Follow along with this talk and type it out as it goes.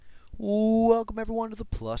Welcome, everyone, to the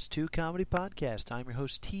Plus 2 Comedy Podcast. I'm your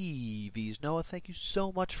host, TV's Noah. Thank you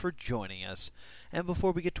so much for joining us. And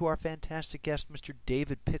before we get to our fantastic guest, Mr.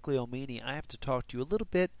 David Piccolomini, I have to talk to you a little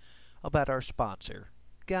bit about our sponsor.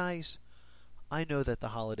 Guys, I know that the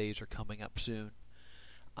holidays are coming up soon.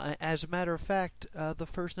 As a matter of fact, the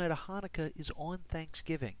first night of Hanukkah is on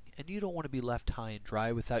Thanksgiving, and you don't want to be left high and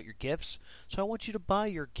dry without your gifts, so I want you to buy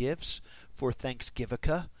your gifts for Thanksgiving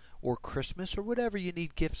or Christmas or whatever you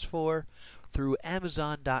need gifts for through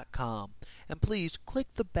Amazon.com. And please click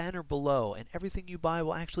the banner below, and everything you buy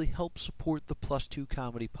will actually help support the Plus 2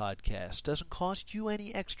 Comedy Podcast. Doesn't cost you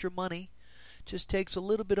any extra money. Just takes a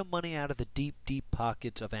little bit of money out of the deep, deep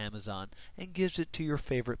pockets of Amazon and gives it to your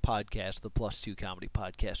favorite podcast, the Plus 2 Comedy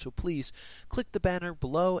Podcast. So please click the banner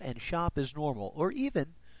below and shop as normal, or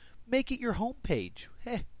even make it your homepage.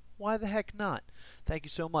 Hey, why the heck not? Thank you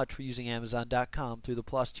so much for using Amazon.com through the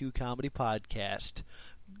Plus 2 Comedy Podcast.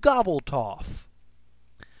 Gobbletoff!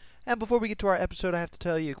 And before we get to our episode, I have to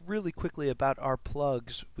tell you really quickly about our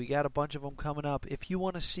plugs. We got a bunch of them coming up. If you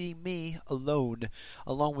want to see me alone,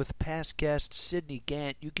 along with past guest Sydney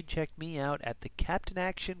Gant, you can check me out at the Captain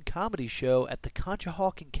Action Comedy Show at the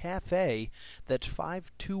Conshohocken Cafe. That's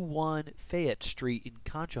 521 Fayette Street in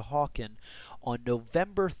Conshohocken on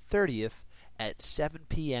November 30th. At 7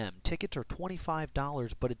 p.m. Tickets are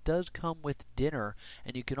 $25, but it does come with dinner,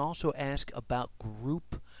 and you can also ask about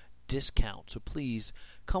group discount. So please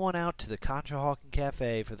come on out to the Conshohocken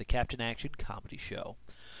Cafe for the Captain Action Comedy Show.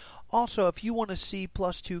 Also, if you want to see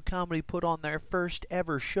Plus 2 Comedy put on their first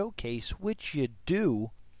ever showcase, which you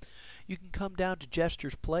do, you can come down to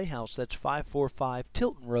Jester's Playhouse. That's 545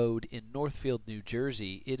 Tilton Road in Northfield, New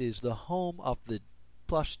Jersey. It is the home of the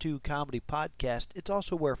Plus 2 Comedy Podcast. It's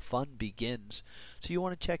also where fun begins. So you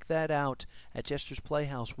want to check that out at Jester's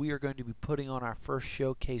Playhouse. We are going to be putting on our first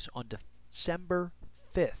showcase on December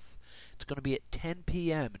 5th. It's going to be at 10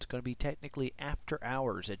 p.m. It's going to be technically after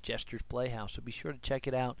hours at Jester's Playhouse, so be sure to check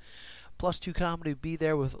it out. Plus 2 Comedy will be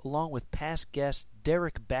there along with past guests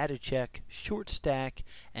Derek Badachek, Short Stack,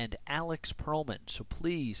 and Alex Perlman. So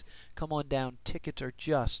please come on down. Tickets are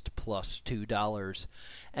just plus $2.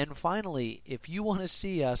 And finally, if you want to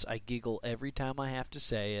see us, I giggle every time I have to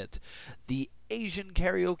say it, the Asian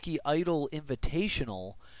Karaoke Idol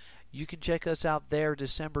Invitational. You can check us out there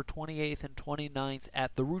December 28th and 29th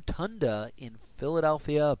at the Rotunda in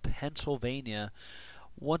Philadelphia, Pennsylvania.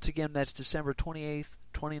 Once again, that's December 28th,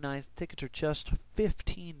 29th. Tickets are just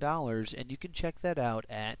 $15, and you can check that out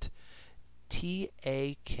at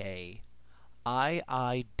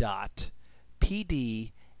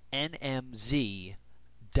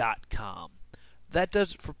taki.pdnmz.com. That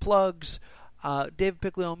does it for plugs. David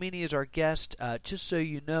Piccolomini is our guest. Just so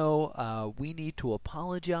you know, we need to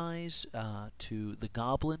apologize to the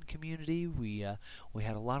Goblin community. We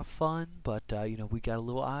had a lot of fun, but we got a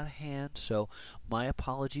little out of hand. So my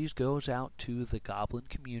apologies goes out to the Goblin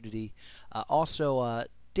community. Also,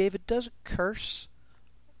 David doesn't curse,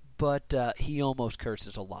 but he almost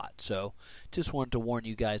curses a lot. So just wanted to warn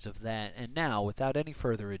you guys of that. And now, without any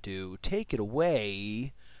further ado, take it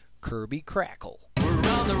away, Kirby Crackle. We're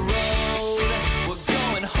on the road, we're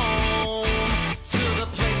going home to the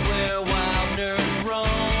place where wild nerds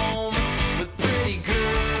roam with pretty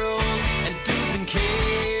girls and dudes in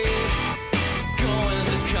capes. Going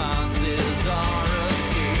to cons is our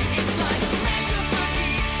escape. It's like Mecca for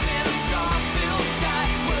geeks in a star-filled sky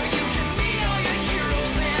where you can meet all your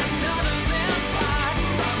heroes and none of them fly.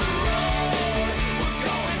 We're on the road, we're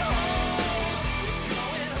going home,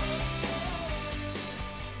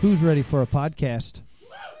 Who's ready for a podcast?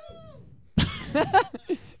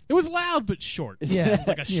 It was loud but short. Yeah.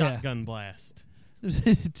 Like a shotgun blast.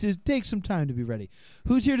 It takes some time to be ready.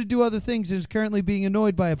 Who's here to do other things and is currently being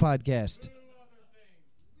annoyed by a podcast?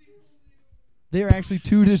 They're actually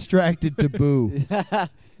too distracted to boo.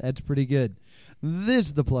 That's pretty good. This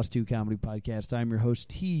is the Plus 2 Comedy Podcast. I'm your host,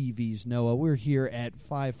 TV's Noah. We're here at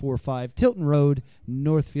 545 Tilton Road,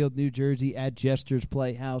 Northfield, New Jersey, at Jester's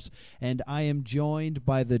Playhouse, and I am joined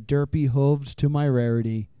by the derpy hooves to my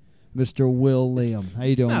rarity, Mr. Will Liam. How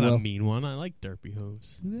you doing, Not Will? a mean one. I like derpy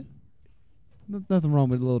hooves. Yeah. Nothing wrong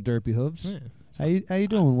with little derpy hooves. Yeah. How you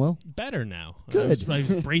doing, Will? Better now. Good. I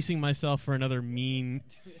was bracing myself for another mean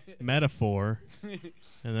metaphor, and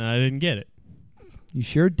then I didn't get it. You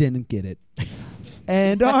sure didn't get it.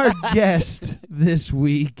 And our guest this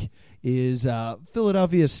week is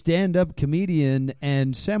Philadelphia stand-up comedian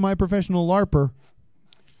and semi-professional LARPer.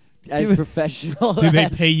 As professional. Do they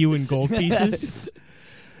pay you in gold pieces?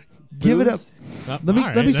 Give it up.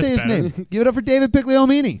 Let me say his name. Give it up for David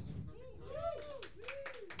Piccolomini.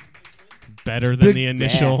 better than the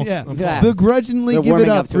initial. Yeah. Yeah. Begrudgingly They're give it warming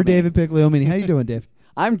up up for to me. David Piccolomini. How you doing, Dave?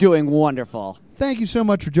 I'm doing wonderful. Thank you so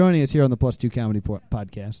much for joining us here on the Plus 2 Comedy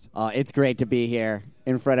Podcast. It's great to be here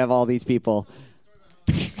in front of all these people.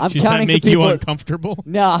 I'm Does that counting make the you people. uncomfortable?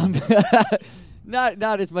 No, I'm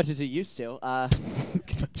not as much as it used to.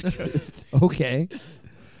 That's good. Okay.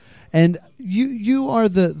 And you are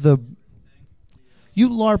the you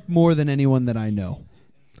LARP more than anyone that I know.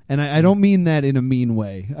 And I don't mean that in a mean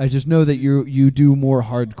way. I just know that you do more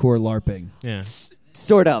hardcore LARPing. Yeah.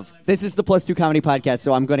 Sort of. This is the Plus 2 Comedy Podcast,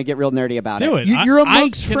 so I'm going to get real nerdy about Do it. You're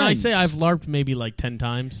amongst Can I friends. say I've LARPed maybe like 10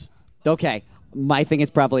 times? Okay. My thing is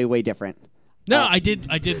probably way different. No, I did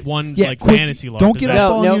one Yeah, like quick, fantasy LARP. don't Is get that-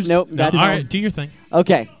 up on No, your... no. No, That's all right, do your thing.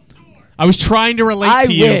 Okay. I was trying to relate I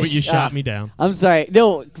to you, wish. but you shot me down. I'm sorry.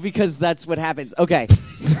 No, because that's what happens. Okay.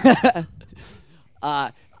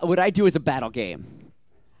 What I do is a battle game.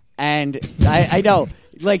 And I know,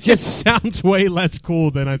 like, It just sounds way less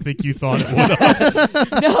cool than I think you thought it would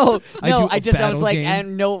have. no. I do a I was battle like, game.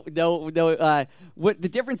 and no. What the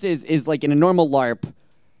difference is like in a normal LARP,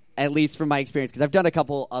 at least from my experience, because I've done a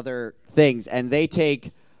couple other things, and they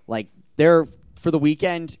take like they're for the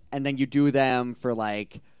weekend, and then you do them for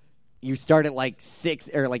like you start at like 6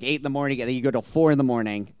 or like 8 in the morning, and then you go till 4 in the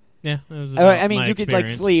morning. Yeah, that was I mean, my you could like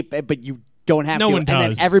experience. sleep, but you don't have No to. one and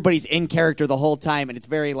does. then everybody's in character the whole time, and it's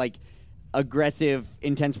very like aggressive,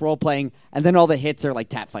 intense role playing. And then all the hits are like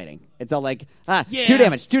tap fighting. It's all like Yeah. 2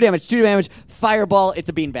 damage, 2 damage, 2 damage, fireball. It's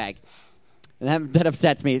a beanbag, and that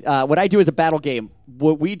upsets me. What I do is a battle game.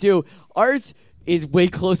 What we do, ours is way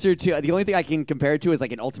closer to. The only thing I can compare it to is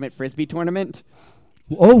like an ultimate frisbee tournament.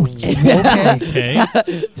 Oh, okay.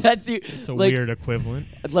 Okay, That's the. it's a like, weird equivalent.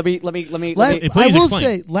 Let me. Please I will explain.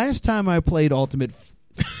 say, last time I played Ultimate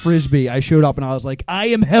Frisbee, I showed up and I was like, I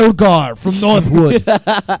am Helgar from Northwood.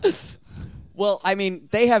 Well, I mean,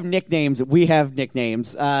 they have nicknames. We have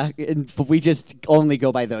nicknames, but we just only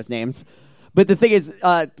go by those names. But the thing is,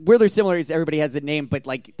 where they're similar is everybody has a name, but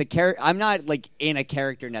like I'm not like in a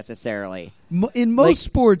character necessarily. In most Like-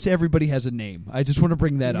 sports, everybody has a name. I just want to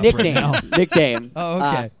bring that up Nickname, right now. nickname. Oh,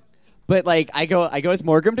 okay. But like I go as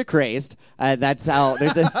Morgum to Crazed. That's how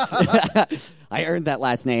there's this. I earned that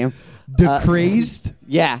last name. Decrazed?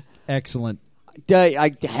 Yeah, Excellent. I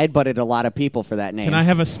headbutted a lot of people for that name. Can I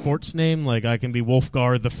have a sports name? Like I can be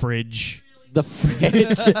Wolfgar the Fridge. The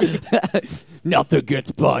fridge. Nothing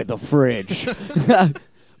gets by the fridge.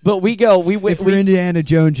 But we If you're Indiana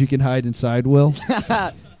Jones, you can hide inside, Will.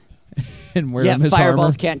 And wear him his fireballs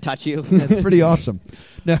armor. can't touch you. That's pretty awesome.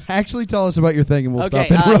 Now, actually tell us about your thing, and we'll Okay,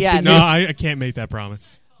 stop interrupting yeah, you. No, I can't make that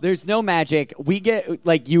promise. There's no magic. We get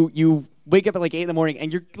like you wake up at like 8 in the morning,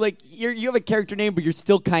 and you're like you have a character name, but you're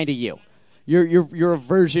still kind of you. You're a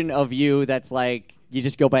version of you that's like you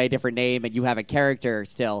just go by a different name, and you have a character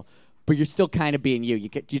still, but you're still kind of being you.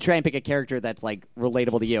 You try and pick a character that's like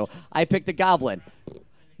relatable to you. I picked a goblin.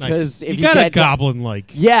 Nice. 'Cause if You you got a get- goblin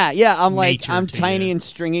like. Yeah. I'm like Nature I'm to tiny you. and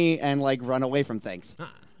stringy and like run away from things.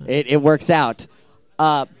 It works out.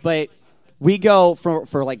 But we go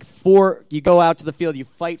for like 4. You go out to the field. You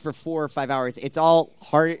fight for 4 or 5 hours. It's all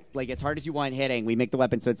hard, like as hard as you want hitting. We make the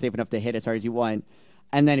weapon so it's safe enough to hit as hard as you want.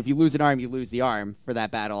 And then if you lose an arm, you lose the arm for that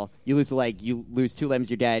battle. You lose the leg. You lose 2 limbs.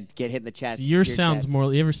 You're dead. Get hit in the chest. Yours you're sounds dead.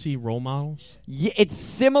 more. You ever see Role Models? Yeah, it's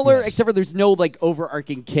similar, Yes. except for there's no like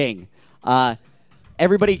overarching king.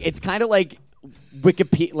 Everybody, it's kind of like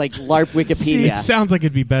Wikipedia, like LARP Wikipedia. It sounds like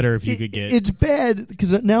it'd be better if you could get. It's bad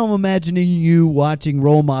because now I'm imagining you watching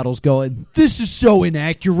role models going, this is so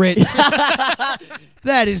inaccurate.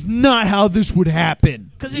 That is not how this would happen.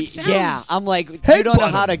 Because it sounds. Yeah, I'm like, Headbutt you don't know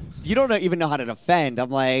how to, 'em. you don't even know how to defend. I'm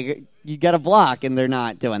like, you got to block, and they're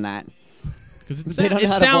not doing that. Because They don't know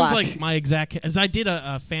how to sounds block. like my exact. As I did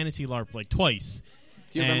a fantasy LARP like twice.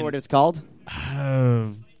 Do you remember And- what it was called?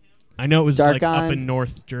 I know it was like Darkon? up in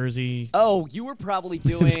North Jersey. Oh, you were probably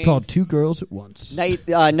doing It's called Two Girls at Once. Night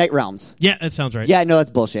Realms. Yeah, that sounds right. Yeah, no, that's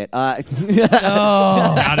bullshit. Oh,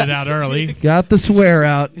 Got it out early. got the swear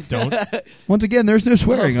out. Don't. Once again, there's no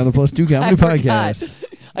swearing on the Plus 2 I Comedy forgot. Podcast.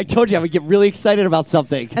 I told you I would get really excited about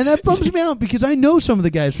something. And that bums me out because I know some of the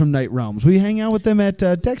guys from Night Realms. We hang out with them at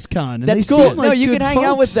DexCon. And That's they cool. seem like No, you good can hang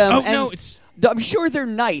out with folks. them. Oh and no, it's. I'm sure they're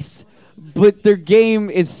nice, but their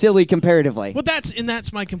game is silly comparatively. Well,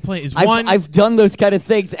 that's my complaint. Is I've done those kind of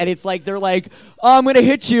things, and it's like they're like, oh, I'm going to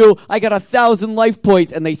hit you. I got 1,000 life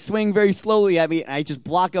points, and they swing very slowly at me, and I just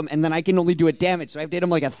block them, and then I can only do it damage. So I've hit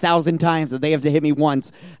them like 1,000 times, and they have to hit me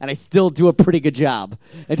once, and I still do a pretty good job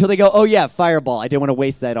until they go, oh yeah, fireball. I didn't want to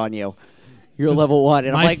waste that on you. You're level 1,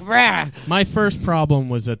 and I'm my like, rah. My first problem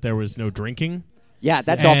was that there was no drinking. Yeah,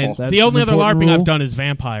 that's And awful. That's the only an other important LARPing rule. I've done is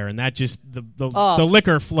Vampire, and that just the Oh.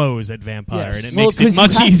 liquor flows at Vampire, Yes. and it Well, makes 'cause it you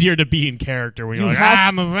much have- easier to be in character when you're you like, have-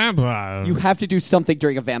 I'm a vampire. You have to do something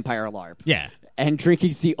during a vampire LARP. Yeah. And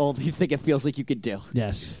drinking's the only thing it feels like you could do.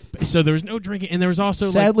 Yes. So there was no drinking, and there was also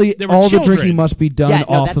Sadly, like, there were all the children. drinking must be done Yeah,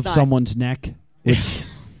 no, off that's of not- someone's neck, which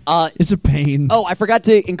is a pain. Oh, I forgot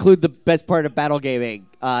to include the best part of battle gaming,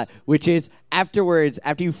 which is afterwards,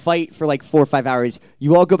 after you fight for like 4 or 5 hours,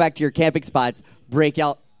 you all go back to your camping spots, break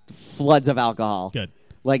out floods of alcohol. Good.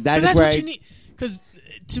 Like that But is that's where what you need. Because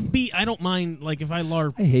to be, I don't mind. Like if I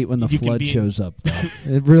LARP, I hate when the you can flood be- shows up. Though.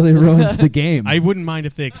 It really ruins the game. I wouldn't mind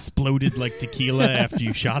if they exploded like tequila after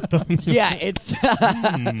you shot them. yeah, it's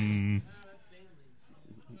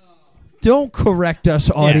Don't correct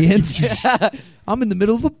us, audience. I'm in the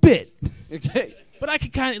middle of a bit. But I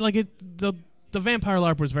could kind of like it. The vampire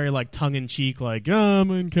LARP was very like tongue in cheek, like I'm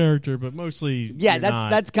in character, but mostly yeah. you're That's not.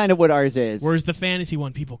 that's kind of what ours is. Whereas the fantasy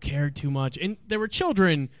one, people cared too much, and there were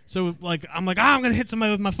children. So like I'm like, I'm gonna hit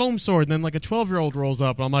somebody with my foam sword, and then like a 12-year-old rolls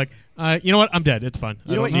up, and I'm like, you know what? I'm dead. It's fine.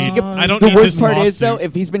 You know I what? don't You need. could- I don't the need worst this part is though, lawsuit.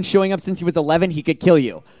 if he's been showing up since he was 11, he could kill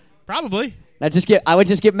you. Probably. I would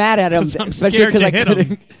just get mad at him, 'Cause I'm especially scared to I hit couldn't.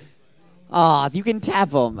 him. Aw, you can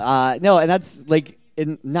tap him. No, and that's like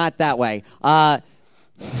not that way.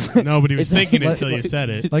 Nobody was It's- thinking until you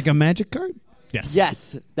said it. Like a magic card? Yes.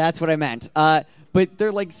 Yes, that's what I meant. But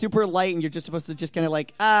they're like super light, and you're just supposed to just kind of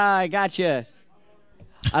like, I gotcha.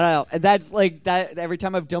 I don't know. And that's like that. Every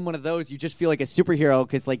time I've done one of those, you just feel like a superhero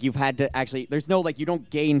because like you've had to actually. There's no like you don't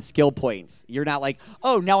gain skill points. You're not like,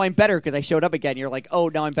 oh, now I'm better because I showed up again. You're like, oh,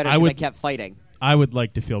 now I'm better because I kept fighting. I would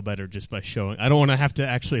like to feel better just by showing. I don't want to have to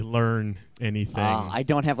actually learn anything. I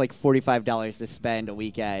don't have like $45 to spend a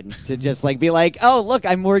weekend to just like be like, oh, look,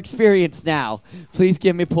 I'm more experienced now. Please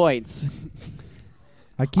give me points.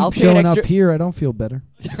 I keep I'll pay an showing up extra- here. I don't feel better.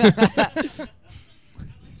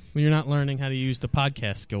 Well, you're not learning how to use the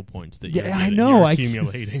podcast skill points that Yeah, you're I getting, know. you're I-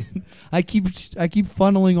 accumulating. I keep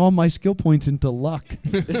funneling all my skill points into luck.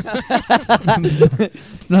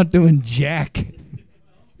 Not doing jack.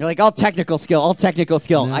 You're like, all technical skill, all technical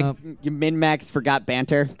skill. No. You min-maxed, forgot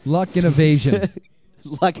banter. Luck and evasion.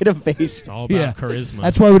 Luck and evasion. It's all about Yeah. charisma.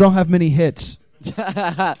 That's why we don't have many hits.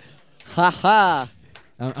 Ha ha.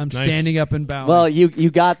 I'm Nice. standing up and bowing. Well, you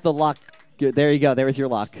got the luck. Good. There you go. There was your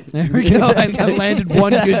luck. there we go. I landed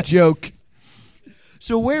one good joke.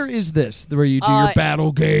 So where is this where you do your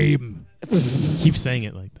battle game? Keep saying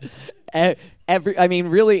it like that.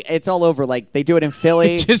 Really, it's all over. Like they do it in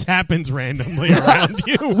Philly. It just happens randomly around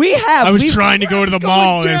you. I was trying to go to the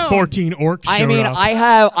mall, and then 14 orcs showed up.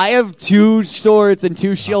 I have 2 swords and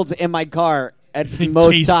 2 shields in my car at in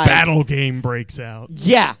most case times. battle game breaks out.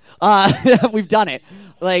 Yeah, we've done it.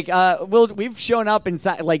 Like, we've shown up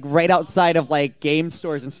inside, like right outside of like game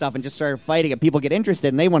stores and stuff, and just started fighting. And people get interested,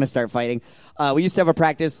 and they want to start fighting. We used to have a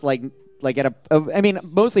practice like at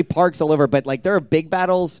mostly parks all over, but like there are big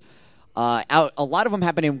battles. Out a lot of them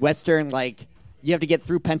happen in Western. Like you have to get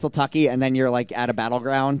through Pennsylvania, and then you're like at a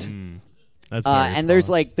battleground. That's very And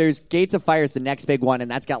fun. there's Gates of Fire is the next big one,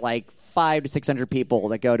 and that's got like 500 to 600 people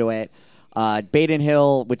that go to it. Baden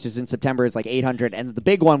Hill, which is in September, is like 800, and the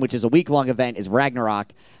big one, which is a week-long event, is Ragnarok,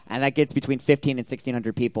 and that gets between 15 and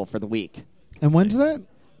 1,600 people for the week. And when's that?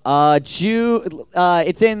 June.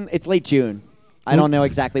 It's late June. I don't know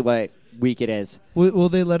exactly what week it is. Will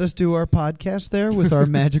they let us do our podcast there with our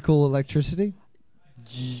magical electricity?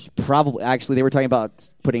 Probably. Actually, they were talking about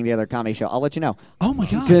putting together a comedy show. I'll let you know. Oh my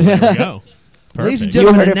god! There we go. Ladies and Perfect. You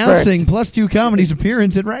gentlemen, heard it announcing +2 Comedy's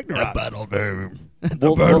appearance in Ragnarok. battle game.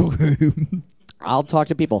 I'll talk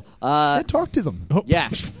to people. Yeah, talk to them. Yeah,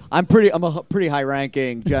 I'm a pretty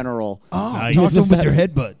high-ranking general. Oh, Nice. talk to them with your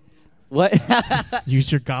headbutt. What?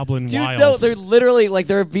 Use your goblin Dude, wiles. no, they're literally like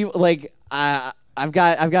there are people like I've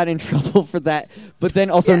got in trouble for that, but then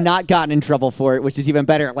also not gotten in trouble for it, which is even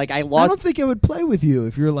better. Like I I lost. don't think I would play with you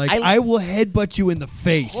if you're like, I will headbutt you in the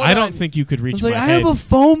face. I don't think you could reach It's like, my I head. have a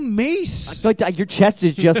foam mace. like your chest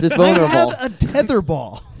is just as I vulnerable. have a tether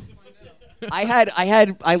ball.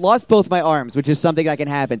 I lost both my arms, which is something that can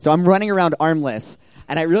happen. So I'm running around armless,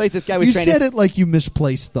 and I realized this guy was You trying said to. it like you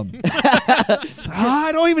misplaced them. I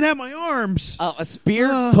don't even have my arms. A spear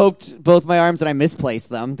poked both my arms, and I misplaced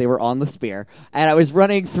them. They were on the spear, and I was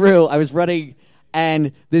running,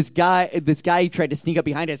 and this guy tried to sneak up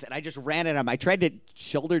behind us, and I just ran at him. I tried to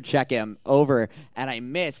shoulder check him over, and I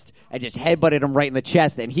missed. I just headbutted him right in the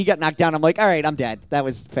chest, and he got knocked down. I'm like, all right, I'm dead. That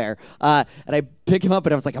was fair. And I pick him up,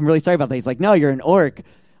 and I was like, I'm really sorry about that. He's like, no, you're an orc.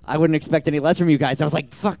 I wouldn't expect any less from you guys. I was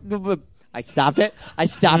like, fuck. I stopped it. I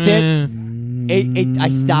stopped it.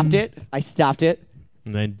 I stopped it.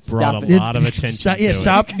 And then brought Stop a it. lot of attention Stop, to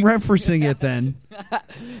stop referencing it then.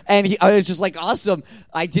 And I was just like, awesome.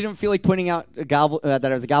 I didn't feel like pointing out a that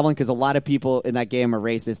I was a goblin because a lot of people in that game are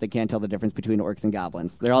racist. They can't tell the difference between orcs and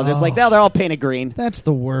goblins. They're all just like, no, they're all painted green. That's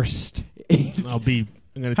the worst.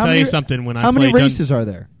 I'm going to How tell many- you something when I How many play races are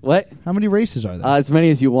there? What? How many races are there? As many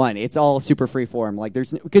as you want. It's all super free form. Like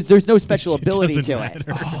because there's no special It ability doesn't to matter.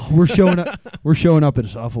 it. We're showing up. We're showing up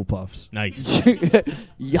as Hufflepuffs. Nice.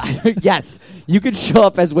 Yes, you could show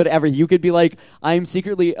up as whatever. You could be like, I'm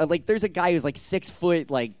secretly like. There's a guy who's like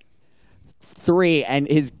 6'3", and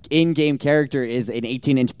his in-game character is an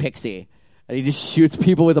 18-inch pixie. And he just shoots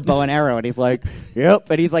people with a bow and arrow, and he's like, "Yep."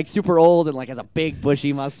 And he's like super old and like has a big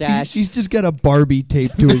bushy mustache. He's just got a Barbie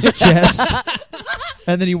taped to his chest,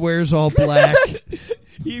 and then he wears all black.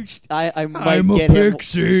 I might I'm a get him.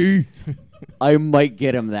 pixie. I might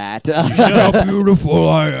get him that. How beautiful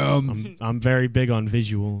I am. I'm very big on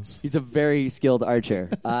visuals. He's a very skilled archer.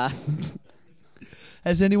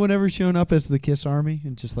 Has anyone ever shown up as the Kiss Army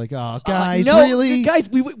and just like, oh, guys, no, really? guys,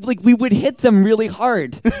 we would hit them really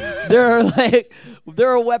hard. there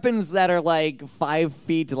are weapons that are like 5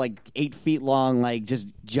 feet to like 8 feet long, like just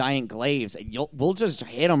giant glaives. And we'll just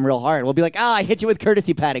hit them real hard. We'll be like, I hit you with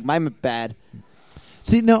courtesy padding. My bad.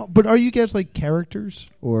 See, no, but are you guys like characters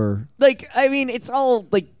or? Like, I mean, it's all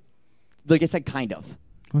like I said, kind of.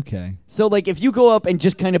 Okay. So like, if you go up and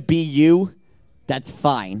just kind of be you, that's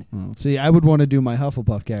fine. Well, see, I would want to do my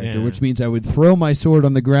Hufflepuff character, Yeah. which means I would throw my sword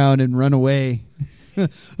on the ground and run away. Oh,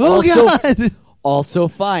 Also- God! Also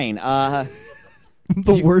fine.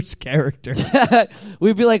 The worst character.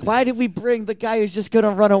 We'd be like, why did we bring the guy who's just going to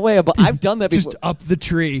run away? But I've done that before. Just up the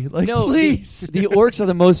tree. Like, No, please. The orcs are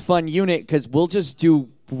the most fun unit because we'll just do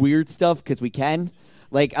weird stuff because we can.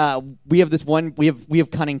 Like we have this one. We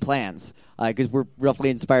have cunning plans because we're roughly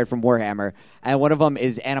inspired from Warhammer, and one of them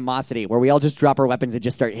is animosity, where we all just drop our weapons and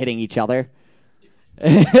just start hitting each other.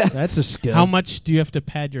 That's a skill. How much do you have to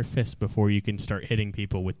pad your fist before you can start hitting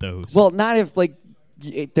people with those? Well, not if like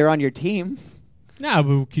they're on your team. no,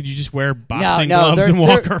 but could you just wear boxing no, gloves and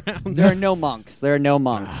walk around? There are no monks. There are no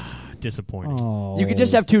monks. Disappointing. Oh. You could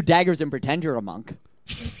just have 2 daggers and pretend you're a monk.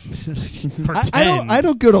 I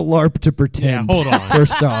don't go to LARP to pretend. Yeah, hold on.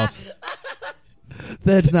 First off,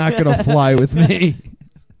 that's not going to fly with me.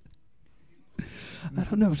 I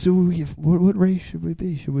don't know. So what race should we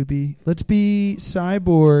be? Should we be? Let's be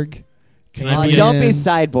cyborg. Can I be Don't a- be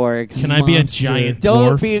cyborgs. Can I be a monster. giant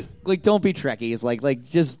Don't dwarf? be Trekkies. Like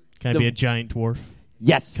just. Can I be a giant dwarf?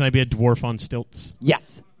 Yes. Can I be a dwarf on stilts?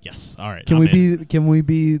 Yes. Yes. All right. Can I'm we in. be? Can we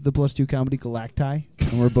be the +2 comedy Galacti?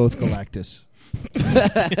 And we're both Galactus.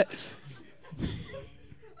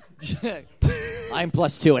 I'm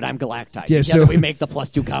 +2 and I'm Galacti. Yeah, Together so- we make the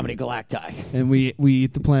 +2 comedy Galacti. And we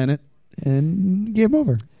eat the planet and game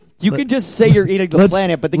over. You can just say you're eating the let's-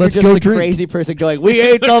 planet, but then you're let's just go a drink. crazy person going, "We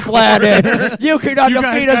ate the planet. You cannot You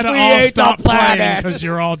guys defeat us. gotta We all ate stop the playing planet. because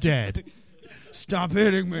you're all dead. Stop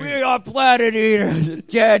hitting me. We are planet eaters.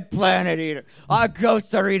 Dead planet eater. Our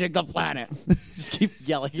ghosts are eating the planet." Just keep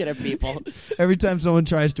yelling it at people. Every time someone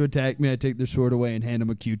tries to attack me, I take their sword away and hand them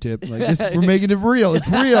a Q-tip. Like, we're making it real. It's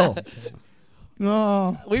real.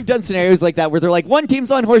 Oh. We've done scenarios like that where they're like, one team's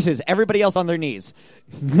on horses, everybody else on their knees.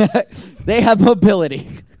 They have mobility.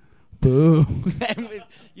 Boo. And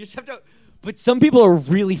you just have to. But some people are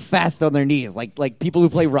really fast on their knees, like people who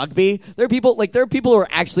play rugby. There are people who are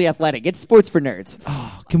actually athletic. It's sports for nerds.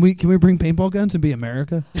 Oh, can we bring paintball guns and be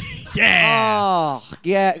America? Yeah. Oh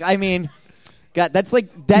yeah, I mean, God, that's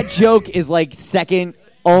like that joke is like second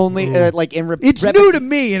only like in It's new to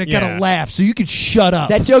me, and it got Yeah. a laugh, so you could shut up.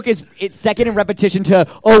 That joke is it's second in repetition to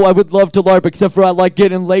I would love to LARP except for I like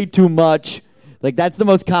getting laid too much. Like that's the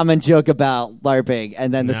most common joke about LARPing,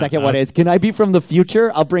 and then the No, second one is, "Can I be from the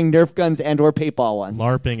future? I'll bring Nerf guns and or paintball ones."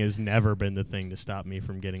 LARPing has never been the thing to stop me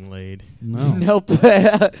from getting laid. No. Nope.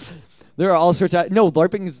 There are all sorts of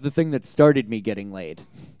LARPing is the thing that started me getting laid.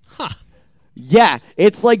 Huh. Yeah,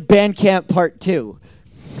 it's like Bandcamp Part 2.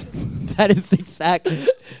 That is exact.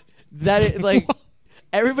 That is like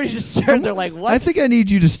everybody just started. They're like, "What?" I think I need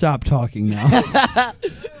you to stop talking now.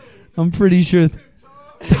 I'm pretty sure.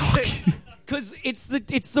 Because it's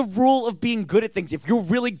the rule of being good at things. If you're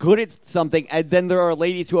really good at something, and then there are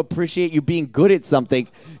ladies who appreciate you being good at something,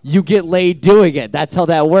 you get laid doing it. That's how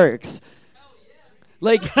that works.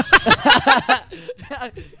 Like,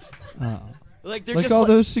 like they're Like just all like,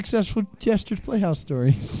 those successful Jester's Playhouse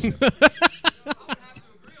stories.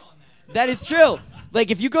 that is true. Like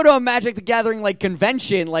if you go to a Magic the Gathering like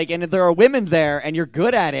convention, like and there are women there, and you're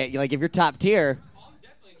good at it, like if you're top tier.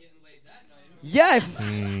 Yeah,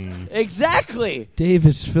 exactly. Dave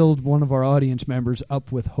has filled one of our audience members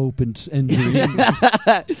up with hope and dreams.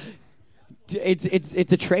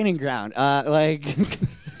 It's a training ground.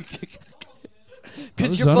 Because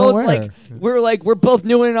was you're both unaware. we're both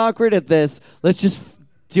new and awkward at this. Let's just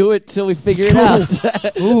do it till we figure it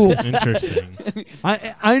out. Ooh. Interesting.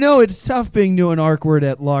 I know it's tough being new and awkward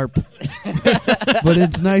at LARP, but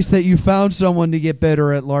it's nice that you found someone to get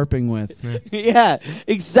better at LARPing with. Yeah,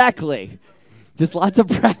 exactly. Just lots of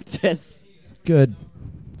practice. Good.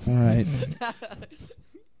 All right.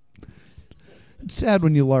 It's sad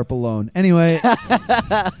when you LARP alone. Anyway,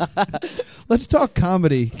 let's talk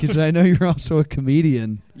comedy, because I know you're also a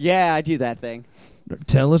comedian. Yeah, I do that thing.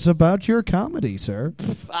 Tell us about your comedy, sir.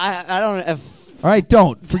 I don't know. All right,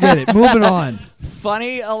 don't. Forget it. Moving on.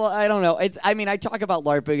 Funny? I don't know. I talk about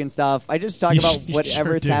LARPing and stuff. I just talk You about sure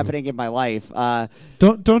whatever's do. happening in my life.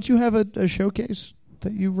 Don't you have a showcase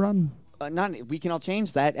that you run? We Can All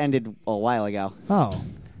Change. That ended a while ago. Oh.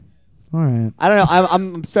 All right. I don't know.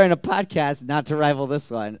 I'm starting a podcast not to rival this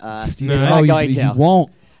one. It's No, not going you to.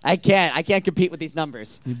 won't. I can't compete with these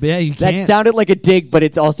numbers. Yeah, you That can't. sounded like a dig, but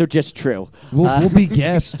it's also just true. We'll be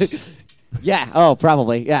guests. Yeah. Oh,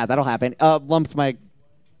 probably. Yeah, that'll happen. Lump's my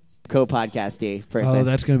co-podcastee person. Oh,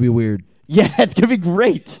 that's going to be weird. Yeah, it's gonna be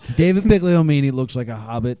great. David Piccolomini looks like a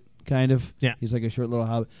hobbit, kind of. Yeah. He's like a short little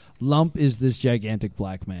hobbit. Lump is this gigantic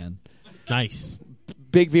black man. Nice.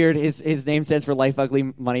 Big Beard. His name stands for Life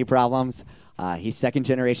Ugly Money Problems. He's second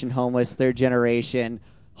generation homeless, third generation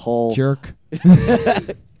whole. Jerk.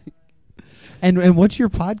 And what's your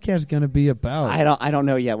podcast going to be about? I don't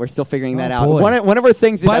know yet. We're still figuring that out. boy. One of our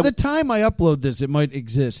things is By the time I upload this, it might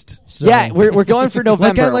exist. So. yeah, we're going for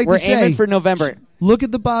November. Like I like we're to say, aiming for November. Look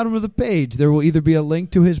at the bottom of the page. There will either be a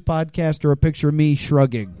link to his podcast or a picture of me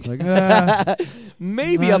shrugging. Like,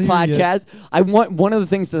 Maybe a Not here yet. podcast. I want one of the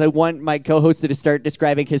things that I want my co-host to start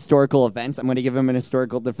describing historical events. I'm going to give him an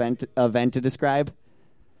historical event to describe.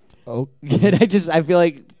 oh, And I feel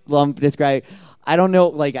like Lump describe. I don't know.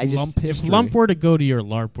 Like I just Lump If history. Lump were to go to your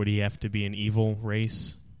LARP, would he have to be an evil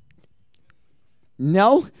race?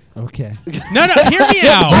 no, Okay. No, hear me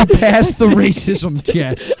out. Pass the racism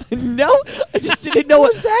test. no. I just didn't know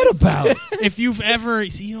what That about? If you've ever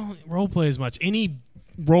you don't role play as much. Any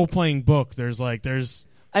role playing book, there's I mean,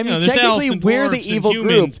 there's elves technically, and we're dwarves the and evil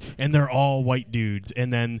humans, group. and they're all white dudes.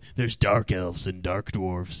 And then there's dark elves and dark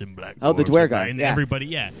dwarves and black. Oh, the dwarves Dwergar, and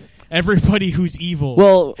yeah. everybody who's evil.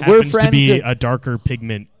 Well, we're happens to friends be that- a darker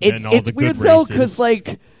pigment It's than all the weird good though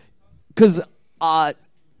races. because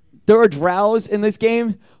there are drows in this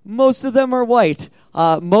game. Most of them are white.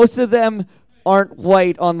 Most of them aren't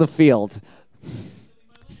white on the field.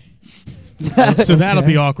 So that'll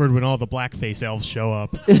be awkward when all the blackface elves show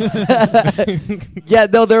up. Yeah,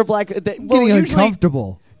 no, they're black. Well, Getting usually,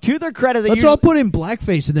 uncomfortable. to their credit, they Let's usually, all put in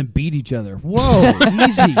blackface and then beat each other. Whoa,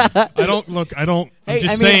 easy. I'm Hey, just I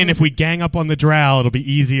mean- saying, if we gang up on the drow, it'll be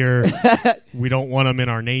easier. We don't want them in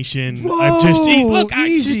our nation. Whoa,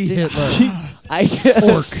 easy, Hitler.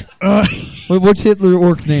 Orc. Wait, what's Hitler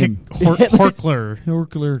orc name? Horkler.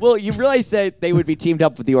 Horkler. Well, you realize that they would be teamed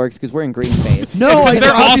up with the orcs because we're in green phase. No, I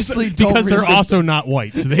They're obviously don't. because they're really- also not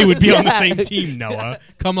white, so they would be on the Yeah. same team. Noah,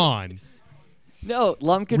 come on, No,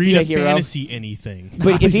 Lum could read be a a hero. fantasy anything.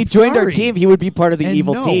 But if he joined our Sorry. team, he would be part of the And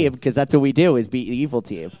evil no. team because that's what we do is be the evil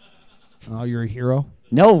team. Oh, you're a hero?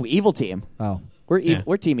 No, evil team. Oh. We're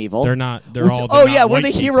we're team evil. They're not. They're We're all. oh not yeah, we're white the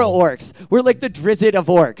hero people. orcs. We're like the Drizzt of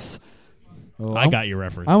orcs. Oh, I got your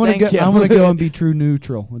reference. I want to Thank go. you. I want to go and be true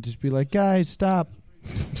neutral and just be like, guys, stop,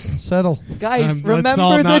 settle, Guys, Let's remember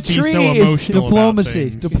all the not be trees. so emotional. diplomacy,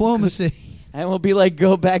 about things. diplomacy. And we'll be like,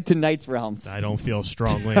 go back to Knight's Realms. I don't feel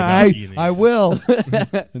strongly about eating. I will,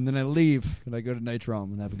 and then I leave and I go to Night's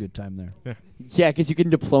Realm and have a good time there. Yeah, because you can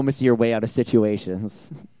diplomacy your way out of situations.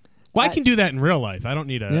 Well, I can do that in real life. I don't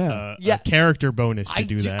need a Yeah. character bonus to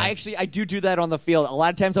do that. I do that on the field. A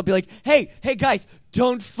lot of times I'll be like, hey guys,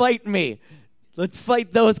 don't fight me. Let's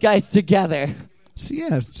fight those guys together. So yeah,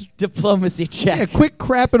 it's- Diplomacy check. yeah, quit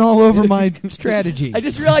crapping all over my strategy. I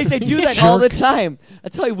just realized I do that all the time.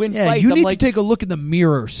 That's how I win yeah, fights. you I'm need like, to take a look in the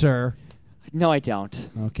mirror, sir. no, I don't.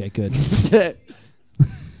 Okay, good.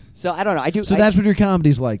 So I don't know. I do. So that's what your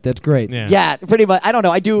comedy's like. That's great. yeah. yeah, pretty much. I don't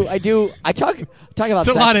know. I do. I talk about. It's a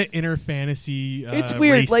sex. lot of inner fantasy. It's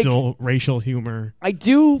weird, racial humor. I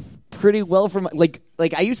do pretty well for my, like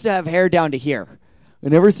I used to have hair down to here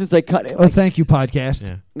And ever since I cut it, Oh, thank you,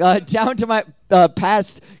 podcast. Yeah. down to my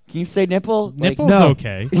past. Can you say nipple? Nipple's no.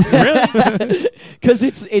 okay. Really? Because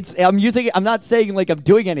it's. I'm using it. I'm not saying like I'm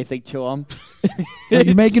doing anything to them.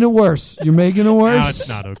 You're making it worse. You're making it worse. No, it's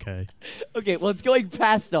not okay. Okay, well, it's going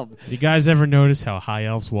past them. You guys ever notice how high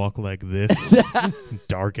elves walk like this?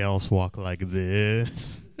 Dark elves walk like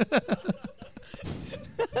this.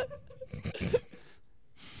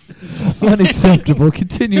 Unacceptable.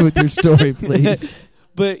 Continue with your story, please.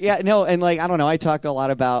 But yeah, no, and like I don't know. I talk a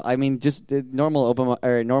lot about. I mean, just normal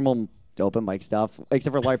open mic stuff,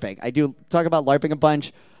 except for LARPing. I do talk about LARPing a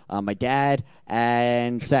bunch. My dad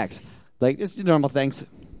and sex, like just the normal things.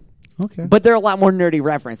 Okay. But there are a lot more nerdy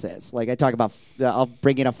references. Like I talk about. I'll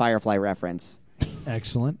bring in a Firefly reference.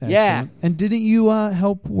 Excellent. Yeah. And didn't you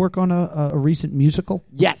help work on a recent musical?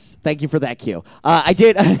 Yes, thank you for that cue. I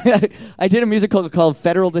did. I did a musical called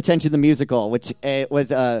Federal Detention the Musical, which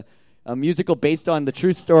was a musical based on the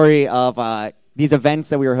true story of these events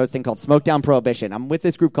that we were hosting called Smokedown Prohibition. I'm with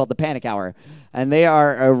this group called the Panic Hour, and they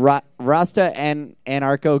are a Rasta and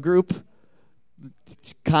anarcho group,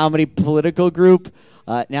 comedy political group.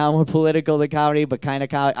 Now more political than comedy, but kind of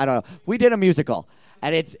comedy. I don't know. We did a musical,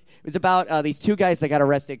 and it was about these two guys that got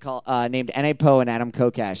arrested named N.A. Poe and Adam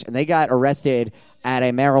Kokesh, and they got arrested at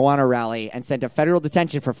a marijuana rally and sent to federal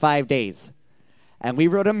detention for 5 days. And we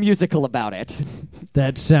wrote a musical about it.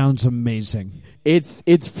 That sounds amazing. It's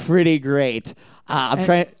pretty great. I'm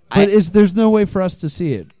trying. But there's no way for us to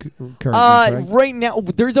see it currently, correct? Right now,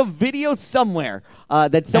 there's a video somewhere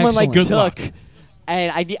that someone Excellent. Good took. luck.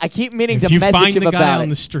 And I keep meaning If to you message find him the guy about on it.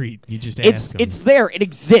 the street, you just ask him. It's there. It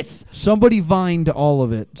exists. Somebody vined all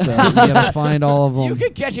of it, so you gotta find all of them. You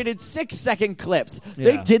can catch it in 6-second clips.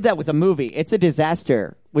 Yeah. They did that with a movie. It's a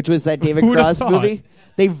Disaster, which was that David Who'da Cross thought? movie.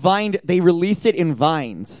 They released it in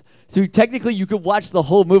Vines. So technically you could watch the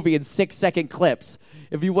whole movie in 6-second clips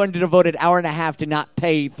if you wanted to devote an hour and a half to not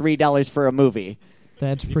pay $3 for a movie.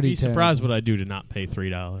 That's You'd pretty be surprised what I do to not pay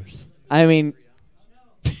 $3. I mean,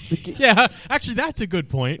 Yeah, actually, that's a good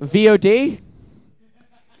point. VOD?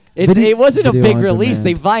 Video- It wasn't a video big on release. demand.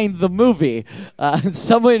 They vined the movie.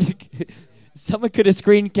 Someone could have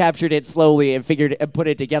screen captured it slowly and put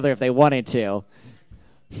it together if they wanted to.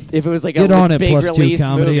 If it was like Get a on it, big plus two release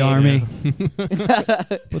comedy movie. army.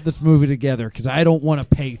 Put this movie together because I don't want to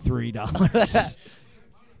pay $3.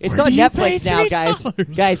 It's Where on do you pay Netflix now, guys.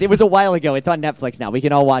 $3? Guys, it was a while ago. It's on Netflix now. We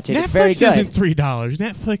can all watch it. It's very Netflix good. isn't $3.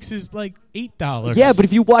 Netflix is like $8. Yeah, but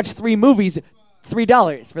if you watch 3 movies,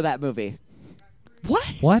 $3 for that movie.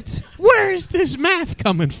 What? Where is this math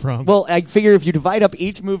coming from? Well, I figure if you divide up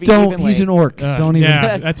each movie Don't. evenly. He's an orc. Don't even.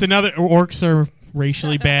 Yeah, that's another. Orcs are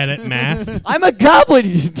racially bad at math. I'm a goblin.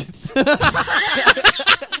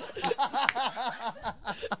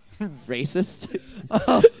 Racist.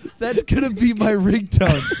 Oh, that's gonna be my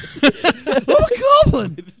ringtone. I'm a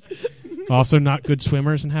goblin. Also, not good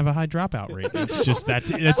swimmers and have a high dropout rate. It's just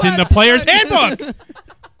that's in the player's handbook.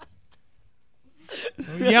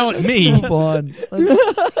 Don't yell at me. Move on.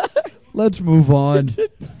 Let's move on.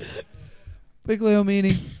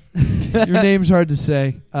 Piccolomini. Your name's hard to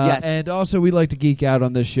say. Yes. And also, we like to geek out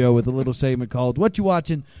on this show with a little segment called What You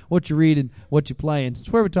Watching, What You Reading, What You Playing. It's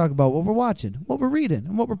where we talk about what we're watching, what we're reading,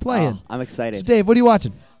 and what we're playing. Oh, I'm excited. So, Dave, what are you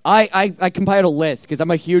watching? I compiled a list because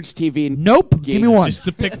I'm a huge TV. Nope. Give me one. Just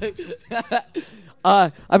to pick.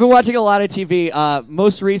 I've been watching a lot of TV.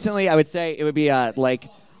 Most recently, I would say it would be I've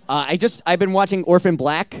been watching Orphan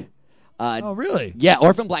Black. Oh, really? Yeah,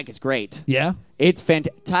 Orphan Black is great. Yeah. It's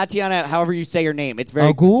fantastic. Tatiana, however you say your name, it's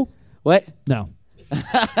very Ghoul? What? No.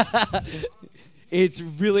 It's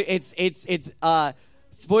really it's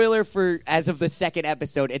spoiler for as of the second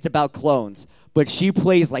episode. It's about clones, but she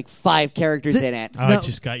plays like 5 characters in it. Oh, I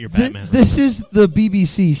just got your Batman. This is the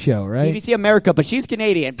BBC show, right? BBC America, but she's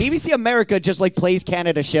Canadian. BBC America just like plays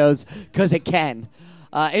Canada shows because it can.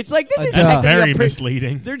 It's like this is That's technically very a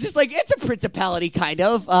misleading. They're just like it's a principality kind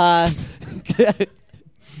of.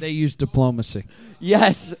 They use diplomacy.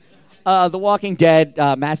 Yes. The Walking Dead,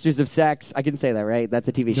 Masters of Sex. I can say that, right? That's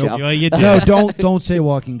a TV show. Well, you did. No, don't say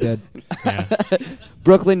Walking Dead. Yeah.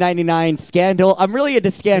 Brooklyn 99, Scandal. I'm really into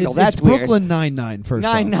Scandal. That's it's weird. Brooklyn Nine-Nine, first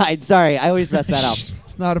off. 99. Sorry, I always mess that up.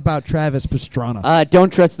 It's not about Travis Pastrana.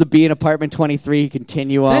 Don't Trust the Bee in Apartment 23.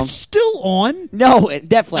 Continuum. That's still on? No,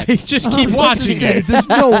 Netflix. Just keep watching it. There's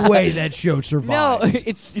no way that show No, survived.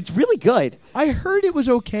 it's really good. I heard it was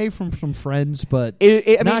okay from some friends, but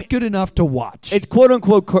I not mean, good enough to watch. It's quote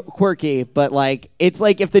unquote quirky, but like it's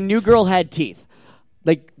like if the new girl had teeth,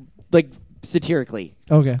 like satirically.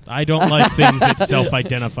 Okay. I don't like things that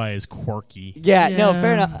self-identify as quirky. Yeah, no, Yeah.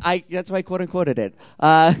 fair enough. That's why I quote-unquoted it.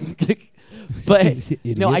 But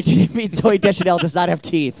Idiot. no, I didn't mean Zoe Deschanel does not have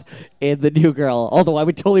teeth in The New Girl, although I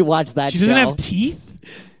would totally watch that She show. doesn't have teeth?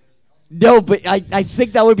 No, but I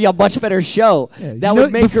think that would be a much better show. Yeah, That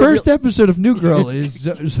would make the her first episode of New Girl is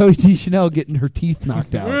Zoe Deschanel getting her teeth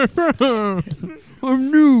knocked out.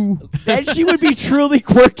 I'm new. and she would be truly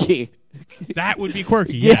quirky. That would be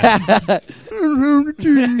quirky, yes.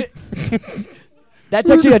 That's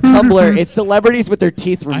actually a Tumblr. It's celebrities with their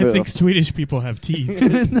teeth removed. I think Swedish people have teeth.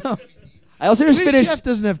 No, I also just Swedish finished. chef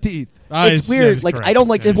doesn't have teeth. It's weird. That Like, is I don't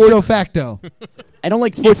like correct. It's sports. so facto. I don't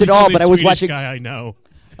like He's sports the at all, only but I was Swedish watching. guy I know.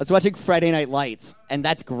 I was watching Friday Night Lights, and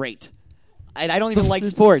that's great. And I don't even like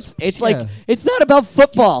sports. It's yeah. like it's not about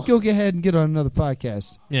football. Go ahead and get on another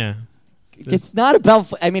podcast. Yeah. It's not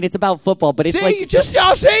about. I mean, it's about football, but it's See, like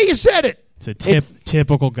I'll say you said it. It's a It's-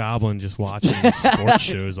 typical goblin just watching sports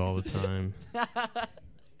shows all the time.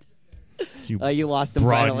 you lost him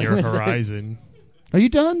broaden finally. your horizon. Are you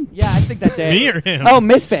done? Yeah, I think that's it. Me or him? Oh,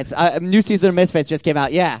 Misfits. New season of Misfits just came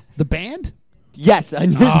out. Yeah. The band? Yes, a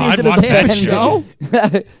new I'd season of watch that Band. show.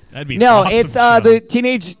 That'd be No, an awesome it's show. the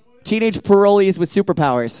teenage parolees with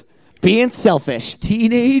superpowers being selfish.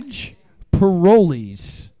 Teenage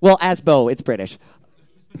parolees Well, Asbo, it's British.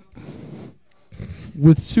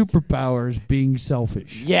 with superpowers being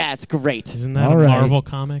selfish. Yeah, it's great. Isn't that All a right. Marvel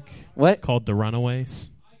comic What? called The Runaways?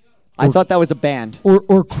 I thought that was a band.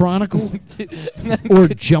 Or Chronicle. Or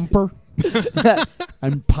Jumper.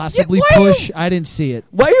 And possibly Yeah, why are Push. I didn't see it.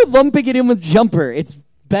 Why are you lumping it in with Jumper? It's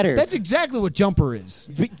better. That's exactly what Jumper is.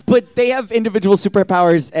 But they have individual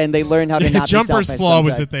superpowers, and they learn how to not Jumper's be selfish flaw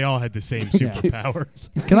was sometimes. that they all had the same Yeah. superpowers.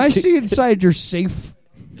 Can I see inside your safe?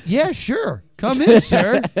 Yeah, sure. Come in,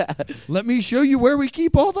 sir. Let me show you where we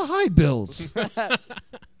keep all the high bills.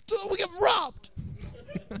 So we get robbed.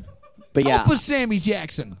 But yeah, Help us, Sammy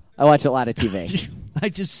Jackson. I watch a lot of TV. I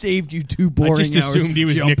just saved you 2 boring I just hours assumed he of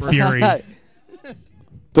was Nick Jumper. Fury.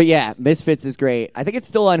 But yeah, Misfits is great. I think it's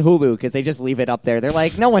still on Hulu because they just leave it up there. They're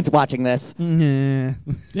like, no one's watching this. Nah.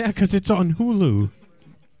 Yeah, because it's on Hulu.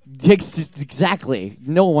 Exactly.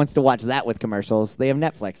 No one wants to watch that with commercials. They have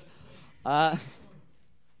Netflix. But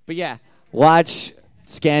yeah, watch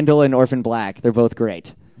Scandal and Orphan Black. They're both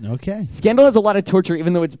great. Okay. Scandal has a lot of torture,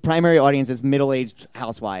 even though its primary audience is middle-aged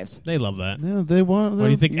housewives. They love that. Yeah, they want. Why do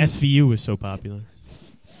you think SVU was so popular?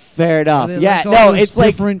 Fair enough. They Yeah, like all no, those it's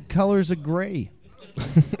like different colors of gray.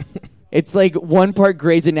 it's like 1 part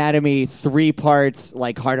Grey's Anatomy, 3 parts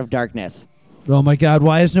like Heart of Darkness. Oh my God!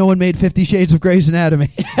 Why has no one made 50 Shades of Grey's Anatomy?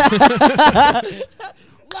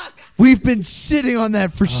 We've been sitting on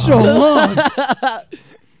that for so long.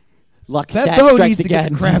 Luck That stat though strikes needs to get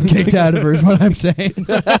again. the crap kicked out of her. Is what I'm saying.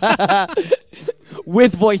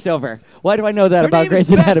 With voiceover. Why do I know that Her about name is Grey's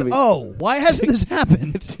Beth Anatomy? Oh, why hasn't this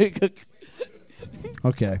happened?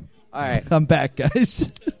 Okay, All right. I'm back, guys.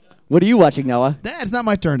 What are you watching, Noah? That's not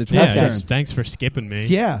my turn. It's Yeah, Rob's turn. just thanks for skipping me.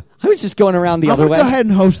 Yeah, I was just going around the I'm other gonna way. go ahead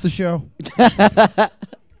and host the show.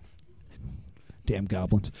 Damn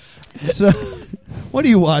goblins. So, what are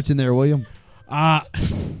you watching there, William?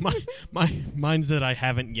 Mine's that I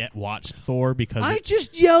haven't yet watched Thor because I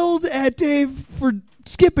just yelled at Dave for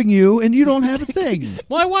skipping you, and you don't have a thing.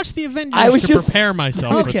 I watched the Avengers I was to just- prepare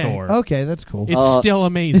myself Okay, for Thor. okay, that's cool. It's still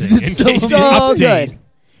amazing. Is it In still case you So update, good.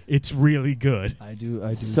 It's really good. I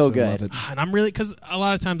do So good. love it. And I'm really, because a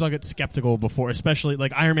lot of times I'll get skeptical before, especially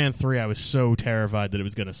like Iron Man 3, I was so terrified that it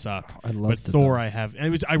was going to suck. I loved But it, Thor,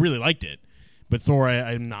 though. I really liked it. But Thor,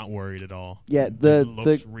 I'm not worried at all. Yeah, It the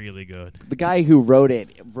looks really good. the guy who wrote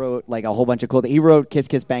like a whole bunch of cool things. He wrote Kiss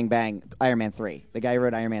Kiss Bang Bang, Iron Man 3. The guy who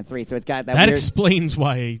wrote Iron Man 3. So it's got that That weird... explains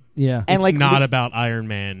why Yeah. And it's like not le- about Iron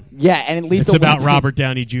Man. Yeah, and it leads It's about Robert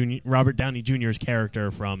Downey Jr.'s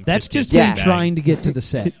character from. That's Kiss just Kiss him Bang Bang. trying to get to the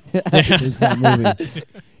set. Is that movie?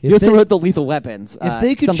 He also wrote the Lethal Weapons. If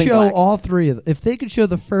they could Something show Black. all 3 of them, if they could show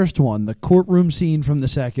the first one, the courtroom scene from the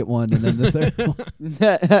second one, and then the third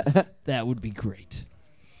one, that would be great.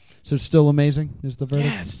 So still amazing is the verdict?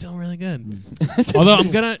 Yeah, it's still really good. Although I'm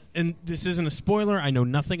gonna, and this isn't a spoiler. I know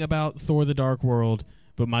nothing about Thor: The Dark World,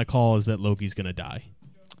 but my call is that Loki's gonna die.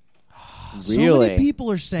 So Really? many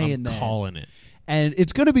people are saying I'm that. calling it. And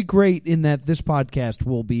it's going to be great in that this podcast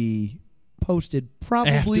will be posted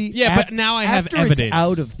probably but now I have after evidence. It's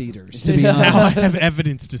out of theaters, to be Now I honest. have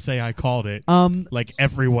evidence to say I called it. Like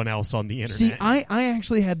everyone else on the internet. See, I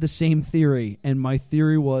actually had the same theory, and my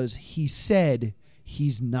theory was he said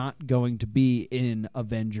he's not going to be in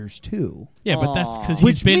Avengers 2. yeah, but that's because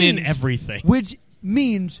Which he's been in means- everything. Which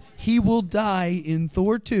means he will die in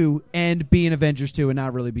Thor 2 and be in Avengers 2 and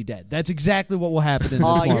not really be dead. That's exactly what will happen in this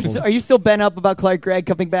Marvel. Are you still bent up about Clark Gregg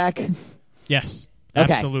coming back? Yes,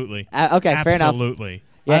 Okay. absolutely. Okay, fair enough. Absolutely.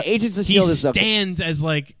 Yeah, Agents of S.H.I.E.L.D. He is up. stands as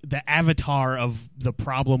like the avatar of the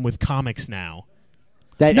problem with comics now.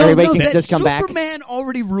 That No, everybody no, can that just come back. Superman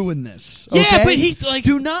already ruined this. Yeah, okay? but he's like,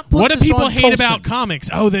 do not put what do this people on hate Coulson. about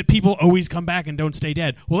comics? Oh, that people always come back and don't stay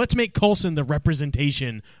dead. Well, let's make Coulson the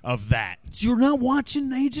representation of that. You're not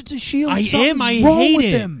watching Agents of S.H.I.E.L.D. I am. Something's I wrong hate with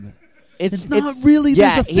it. them. It's not really.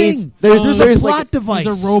 There's a thing. There's a like plot device.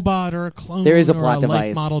 He's a robot or a clone. There is a or plot a device.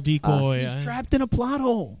 life model decoy. He's trapped in a plot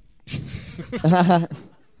hole.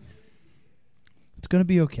 It's going to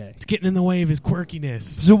be okay. It's getting in the way of his quirkiness.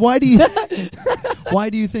 So why do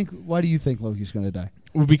you think Loki's going to die?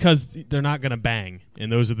 Well, because they're not going to bang,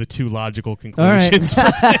 and those are the two logical right. conclusions.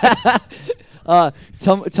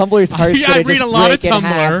 Tumblr's heart's Yeah, gonna I read just a lot break of in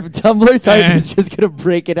half. Tumblr. Tumblr's heart And- is just gonna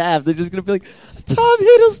break in half. They're just gonna be like, Tom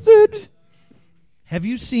Hiddleston. Have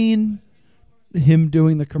you seen him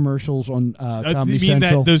doing the commercials on Comedy you mean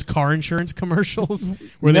Central? those car insurance commercials?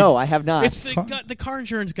 Where No, they, I have not. It's the car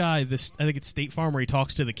insurance guy. I think it's State Farm, where he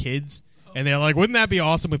talks to the kids, and they're like, "Wouldn't that be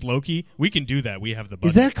awesome with Loki? We can do that. We have the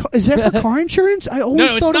budget." Is that for car insurance? I always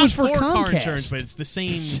no, it's thought not it was for car Comcast. insurance, but it's the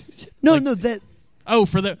same. No, like- no, that Oh,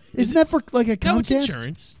 for the isn't that for like a Comcast? no, it's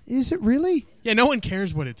insurance. Is it really? Yeah, no one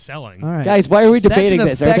cares what it's selling. All right, Guys, why are we debating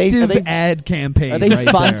That's this? an Are they- effective ad campaign. Are they right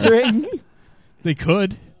there. sponsoring? They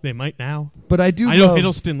could. They might now. But I do. I know love,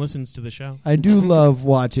 Hiddleston listens to the show. I do love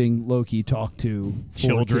watching Loki talk to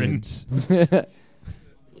Children. kids.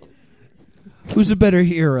 Who's a better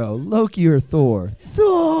hero, Loki or Thor?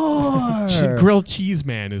 Thor. Grilled Cheese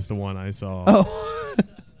Man is the one I saw. Oh,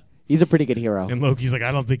 He's a pretty good hero. And Loki's like,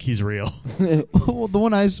 I don't think he's real. well, the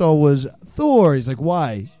one I saw was Thor. He's like,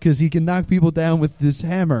 why? Because he can knock people down with this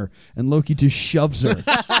hammer, and Loki just shoves her.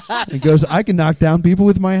 He goes, I can knock down people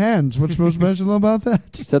with my hands. What's so special about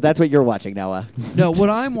that? So that's what you're watching, Noah. No, what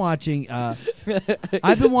I'm watching,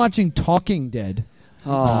 I've been watching Talking Dead.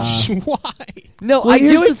 Oh. Why? No, Well, I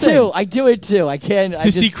here's do the it thing. too. I do it too. I can't.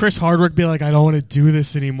 To see Chris Hardwick be like, I don't want to do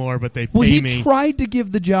this anymore, but they Well, pay he me. tried to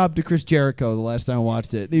give the job to Chris Jericho the last time I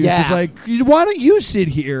watched it. He was Yeah. just like, why don't you sit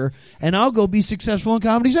here and I'll go be successful in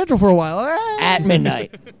Comedy Central for a while. at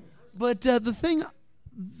midnight. But the thing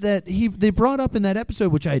that they brought up in that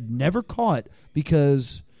episode, which I had never caught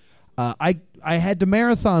because I had to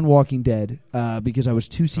marathon Walking Dead because I was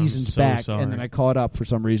 2 seasons so back, sorry. and then I caught up for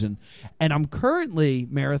some reason. And I'm currently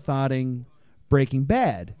marathoning Breaking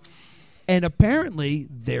Bad. And apparently,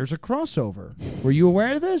 there's a crossover. Were you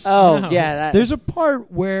aware of this? Oh, No. yeah. There's a part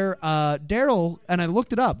where Daryl, and I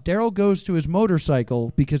looked it up, Daryl goes to his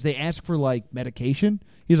motorcycle because they ask for, like, medication.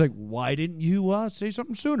 He's like, why didn't you say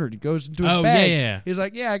something sooner? He goes into his Oh, bag. yeah. He's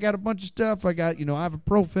like, I got a bunch of stuff. I got,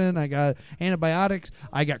 ibuprofen. I got antibiotics.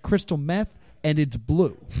 I got crystal meth, and it's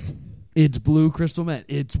blue. It's blue crystal meth.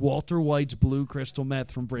 It's Walter White's blue crystal meth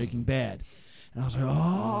from Breaking Bad. And I was like,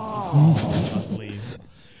 oh. Lovely.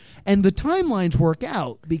 And the timelines work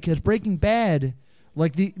out because Breaking Bad,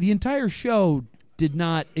 like the entire show, did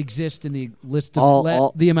not exist in the list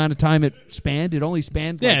of the amount of time it spanned. It only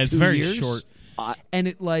spanned like it's 2 very years. short. And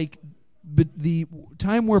it but the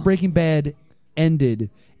time where Breaking Bad ended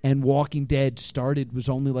and Walking Dead started was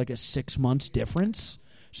only like a 6 months difference.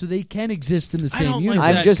 So they can exist in the I same don't universe. like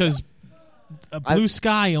I'm that just- because Blue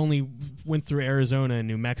Sky only went through Arizona and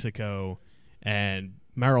New Mexico, and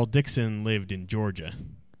Merrill Dixon lived in Georgia.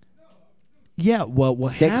 Yeah, well,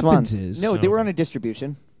 what 6 happens months. is No, they were on a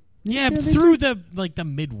distribution. Yeah, they through the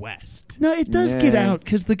Midwest. No, it does get Yeah. out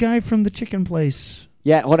because the guy from the chicken place.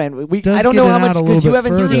 Yeah, hold on. Does I don't get know it how out much a little because you bit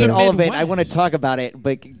haven't further. seen all of it. I want to Midwest. talk about it,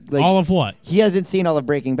 but like, All of what? he hasn't seen all of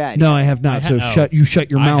Breaking Bad. No, yet. I have not. I So ha- shut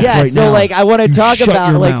your I mouth Yeah, right so now. like I want to You talk shut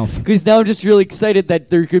about your like mouth. because now I'm just really excited that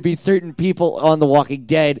there could be certain people on The Walking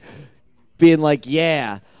Dead being like,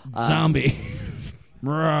 yeah, Zombie.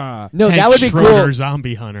 Rah. no, Hank that would be Schroeder, cool.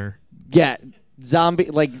 Zombie Hunter. Yeah, zombie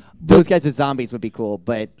like those guys as zombies would be cool,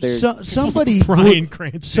 but they're Somebody, Bryan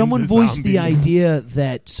Cranston, someone the voiced zombie. the idea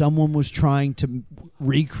that someone was trying to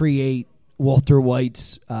recreate Walter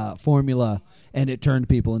White's formula, and it turned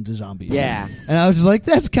people into zombies. Yeah. And I was just like,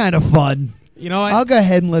 that's kind of fun. You know what? I'll go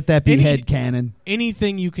ahead and let that be Any- headcanon.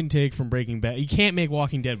 Anything you can take from Breaking Bad, you can't make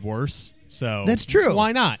Walking Dead worse. So That's true.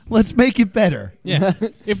 Why not? Let's make it better. Yeah.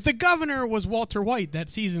 If the governor was Walter White, that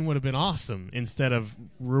season would have been awesome instead of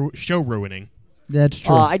show ruining. That's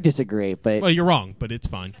true. I disagree, but Well, you're wrong, but it's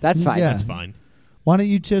fine. that's fine. Yeah. That's fine. Why don't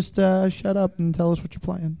you just shut up and tell us what you're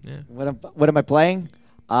playing? Yeah. What am I playing?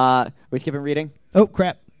 We're skipping reading. Oh,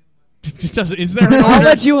 crap. Is there an order? I'll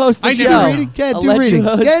let you host the I show. never Reading? Can't I'll do let you reading.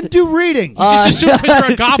 host- Can't do reading. Just assume because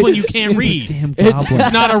you're a goblin you can't read. Damn It's- goblin.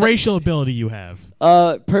 It's not a racial ability you have.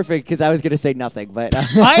 Perfect, because I was going to say nothing, but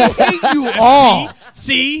I hate you all.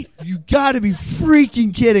 See? You got to be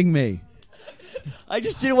freaking kidding me. I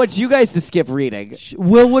just didn't want you guys to skip reading.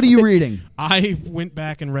 Will, what are you reading? I went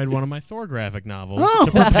back and read one of my Thor graphic novels Oh,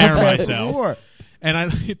 to prepare myself. Sure. And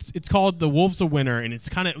it's called The Wolves of Winter, and it's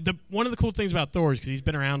kind of one of the cool things about Thor is because he's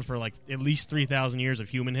been around for like at least 3,000 years of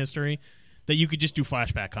human history that you could just do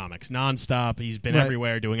flashback comics nonstop. He's been Right.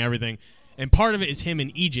 everywhere doing everything, and part of it is him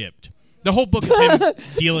in Egypt. The whole book is him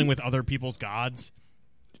dealing with other people's gods,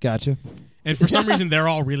 Gotcha. and for some reason they're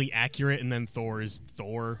all really accurate. And then Thor is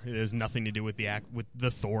Thor. It has nothing to do with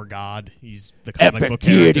the Thor god. He's the comic book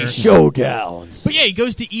character. showdowns. But yeah, he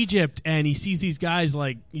goes to Egypt and he sees these guys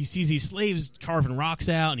he sees these slaves carving rocks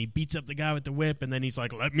out, and he beats up the guy with the whip, and then he's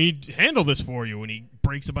like, "Let me handle this for you," and he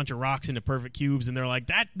breaks a bunch of rocks into perfect cubes, and they're like,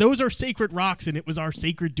 those are sacred rocks, and it was our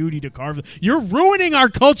sacred duty to carve them. You're ruining our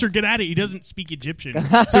culture. Get at it. He doesn't speak Egyptian,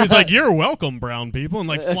 so he's like, "You're welcome, brown people," and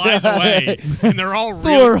like flies away, and they're all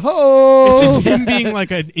Thor, real. ho! It's just him being like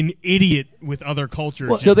an idiot with other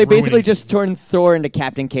cultures. So they basically ruining- just turned Thor into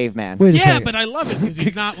Captain Caveman. Wait a yeah, second. but I love it because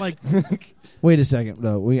he's not like Wait a second.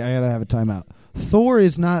 No, I gotta have a timeout. Thor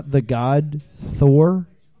is not the god Thor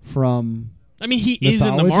from I mean, he is in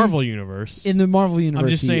the Mythology? Marvel universe. in the Marvel universe. I'm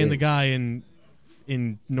just he saying is. the guy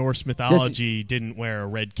in Norse mythology didn't wear a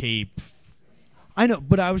red cape. I know,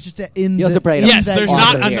 but I was just in He also the, played in Yes, that there's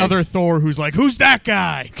awesome not here. another Thor who's like, "Who's that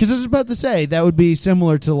guy?" Because I was about to say that would be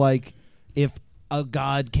similar to like if a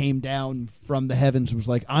god came down from the heavens and was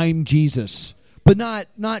like, "I'm Jesus," but not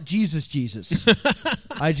Jesus.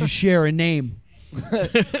 I just share a name.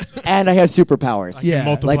 And I have superpowers. Yeah,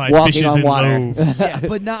 Multiply like walking fishes on and water. loaves. Yeah,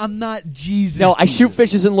 but I'm not Jesus. No, I shoot Jesus.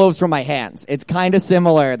 fishes and loaves from my hands. It's kind of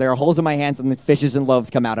similar. There are holes in my hands, and the fishes and loaves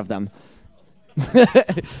come out of them.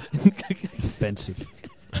 Offensive.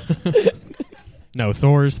 No,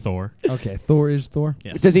 Thor is Thor. Okay, Thor is Thor.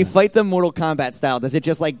 Yes. Does he fight them Mortal Kombat style? Does it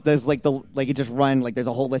just it just run like there's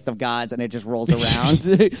a whole list of gods and it just rolls around?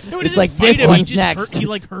 No, it It's doesn't like fight this him. one's he just next. he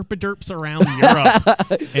like herpaderps around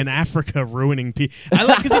Europe and Africa, ruining people. I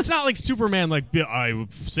like because it's not like Superman. Like I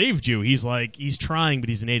saved you. He's like he's trying, but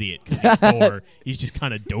he's an idiot because he's Thor. He's just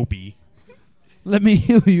kind of dopey. Let me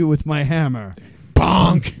heal you with my hammer.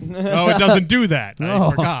 Bonk. Oh, it doesn't do that. Oh. I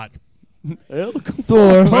forgot.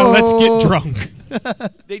 Thor. Well, let's ho! get drunk.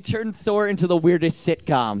 They turned Thor into the weirdest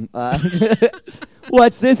sitcom.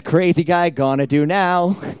 What's this crazy guy gonna do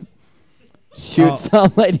now? Shoot Oh.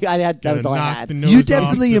 somebody. That was all I Knock had. the nose You off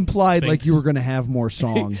definitely the implied like Sphinx. you were going to have more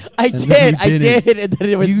song. I and then did, you didn't. and then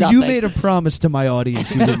it was You nothing. made a promise to my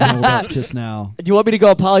audience you didn't hold up just now. Do you want me to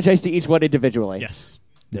go apologize to each one individually? Yes.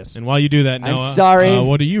 Yes. And while you do that, Noah, I'm sorry.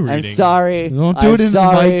 what are you reading? I'm sorry. Don't do I'm it in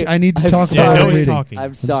sorry. the mic. I need to I'm talk Yeah, about no it. one's reading. talking.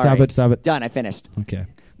 I'm sorry. Stop it. Stop it. Done. I finished. Okay.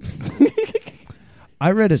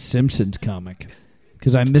 I read a Simpsons comic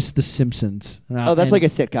because I missed the Simpsons. Oh, that's like a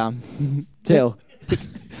sitcom, too.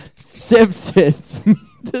 Simpsons.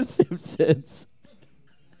 The Simpsons.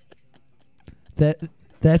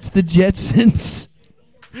 that's the Jetsons.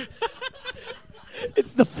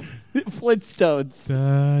 It's the Flintstones.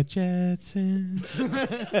 The Jetsons.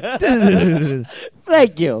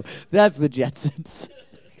 Thank you. That's the Jetsons.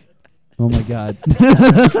 Oh my God.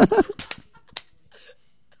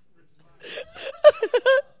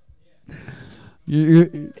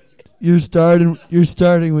 You're starting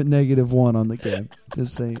with -1 on the game.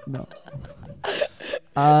 Just saying no.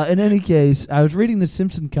 In any case, I was reading the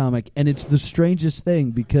Simpson comic, and it's the strangest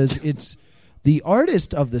thing because it's the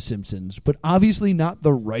artist of The Simpsons, but obviously not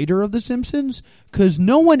the writer of The Simpsons, because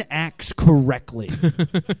no one acts correctly.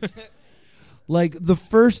 Like the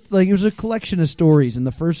first, it was a collection of stories, and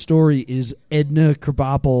the first story is Edna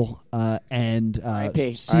Krabappel and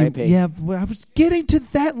R.I.P.. R.I.P. Yeah, well, I was getting to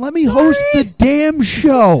that. Let me host the damn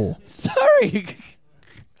show. Sorry.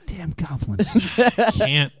 Damn goblins!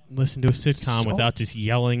 Can't listen to a sitcom without just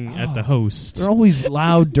yelling at the host. They're always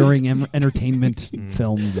loud during entertainment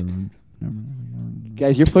films.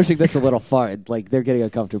 Guys, you're pushing this a little far. Like, they're getting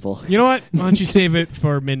uncomfortable. You know what? Why don't you save it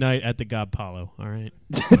for midnight at the God Palo? All right,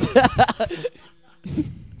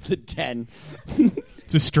 The 10.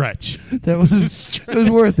 it's a stretch. That was it was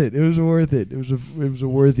worth it. It was worth it. It was a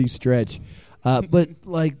worthy stretch. But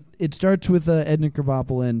like it starts with Edna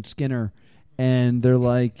Krabappel and Skinner, and they're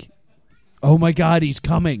like, "Oh my God, he's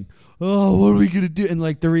coming! Oh, what are we gonna do?" And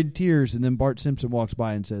like they're in tears, and then Bart Simpson walks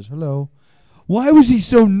by and says, "Hello." Why was he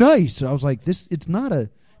so nice? And I was like, it's not a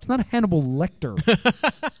Hannibal Lecter.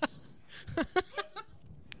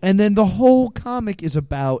 And then the whole comic is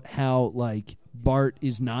about how like Bart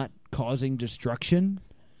is not causing destruction.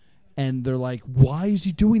 And they're like, why is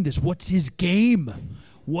he doing this? What's his game?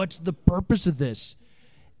 What's the purpose of this?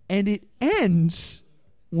 And it ends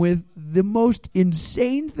with the most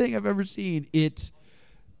insane thing I've ever seen. It's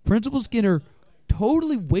Principal Skinner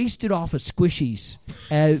totally wasted off of squishies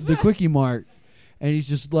at the Quickie Mart. And he's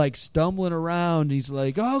just like stumbling around. He's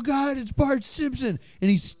like, oh, God, it's Bart Simpson.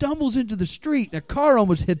 And he stumbles into the street. And a car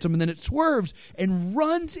almost hits him. And then it swerves and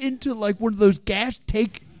runs into like one of those gas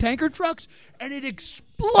tanker trucks. And it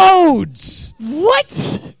explodes.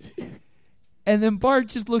 What? And then Bart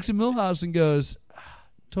just looks at Milhouse and goes,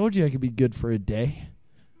 told you I could be good for a day.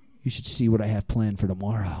 You should see what I have planned for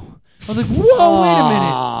tomorrow. I was like, whoa, wait a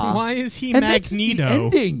minute. Why is he And Magneto?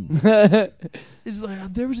 that's the ending. It's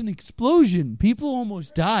like there was an explosion. People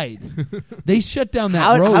almost died. They shut down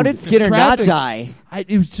that road. How did Skinner Traffic, not die?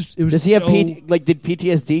 It was Does he have did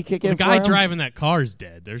PTSD kick in? The guy for him? driving that car's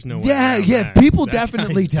dead. There's no way. Yeah, around yeah. that. People That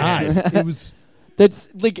definitely guy's died. dead. It was. That's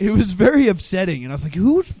like It was very upsetting, and I was like,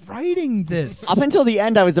 "Who's writing this?" up until the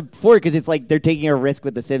end. I was up for it because it's like they're taking a risk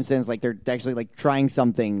with the Simpsons. Like they're actually like trying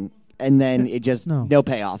something, and then it just no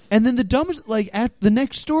payoff. And then the dumbest, like, at the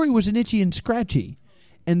next story was an Itchy and Scratchy.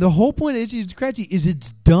 And the whole point of Itchy and Scratchy is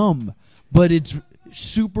it's dumb, but it's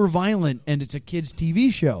super violent, and it's a kid's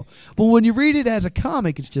TV show. But when you read it as a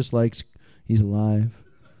comic, it's just like, he's alive.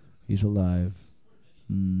 He's alive.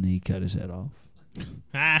 He cut his head off.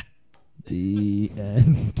 Ah. The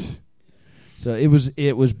end. So it was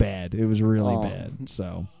bad. It was really bad.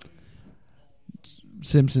 So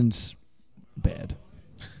Simpsons, bad.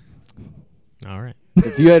 All right.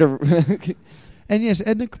 If you had a And yes,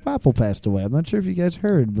 Edna Krabappel passed away. I'm not sure if you guys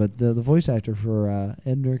heard, but the voice actor for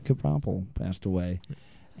Edna Krabappel passed away,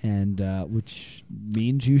 and which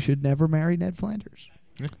means you should never marry Ned Flanders.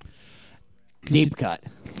 deep cut.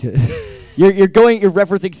 You're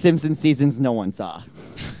referencing Simpsons seasons no one saw.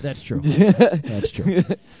 That's true. That's true.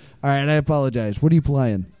 All right, I apologize. What are you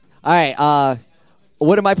playing? All right.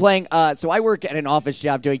 What am I playing? So I work at an office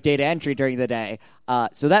job doing data entry during the day.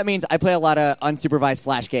 So that means I play a lot of unsupervised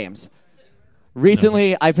flash games.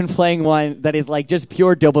 Recently, I've been playing one that is like just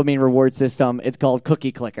pure dopamine reward system. It's called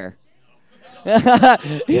Cookie Clicker.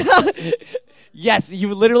 Yes,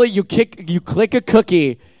 you click a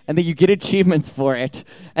cookie, and then you get achievements for it,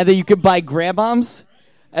 and then you can buy grandmoms,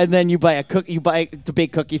 and then you buy to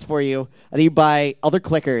bake cookies for you, and then you buy other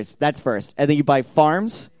clickers. That's first, and then you buy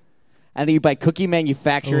farms, and then you buy cookie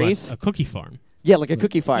manufactories. A cookie farm. Yeah, like a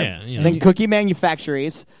cookie farm. Yeah, And then cookie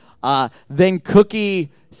manufactories, then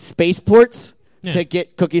cookie spaceports to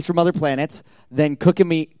get cookies from other planets, then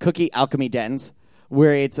cookie alchemy dens,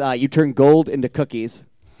 where it's you turn gold into cookies.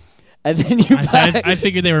 And then I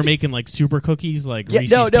figured they were making like super cookies, like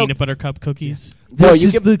Reese's peanut butter cup cookies. This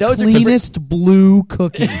is the cleanest blue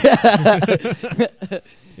cookie.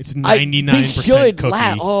 It's 99%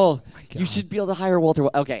 cookie. You should be able to hire Walter.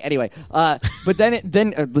 Okay, anyway, but then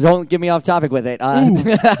don't get me off topic with it.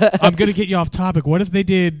 I'm gonna get you off topic. What if they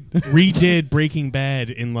redid Breaking Bad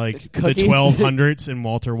in like Cookies? the 1200s, and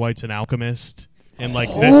Walter White's an alchemist, and like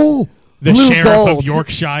Oh, the blue sheriff gold. of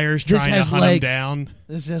Yorkshire's This trying to has hunt legs. him down.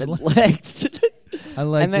 This has It's legs. legs. I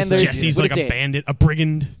like And then this there's- idea. Jesse's What like is a it? bandit, a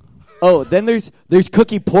brigand. Oh, then there's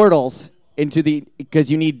cookie portals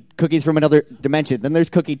because you need cookies from another dimension. Then there's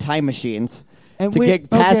cookie time machines. And To wait, get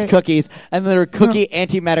past okay. cookies, and then there are cookie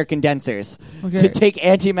antimatter condensers Okay. to take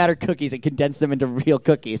antimatter cookies and condense them into real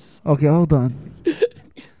cookies. Okay, hold on.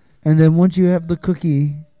 And then once you have the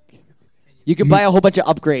cookie, You can buy a whole bunch of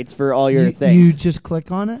upgrades for all your things. you just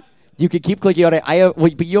click on it? You could keep clicking on it.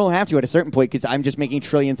 But you don't have to at a certain point because I'm just making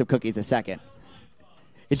trillions of cookies a second.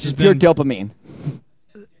 It's just pure dopamine.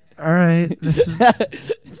 All right. This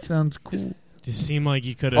sounds cool. Just seemed like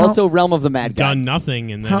you could have Also, Realm of the Mad Guy. done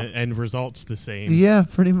nothing, and then end results the same. Yeah,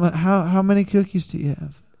 pretty much. How many cookies do you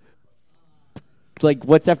have? Like,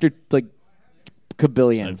 what's after, like,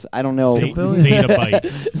 kabillions? I don't know. Zeta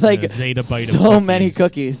byte. Like, Zeta byte so of cookies. many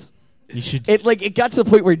cookies. You should. It got to the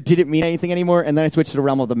point where it didn't mean anything anymore, and then I switched to the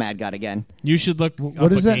Realm of the Mad God again. You should look What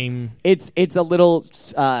up is a that? game. It's a little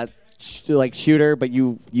like shooter, but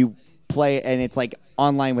you play, and it's like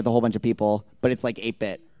online with a whole bunch of people, but it's like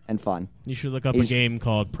 8-bit and fun. You should look up a game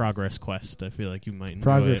called Progress Quest. I feel like you might enjoy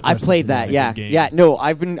Progress it. Quest. I've played that, Really yeah, good game. yeah. No,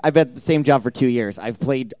 I've had the same job for 2 years. I've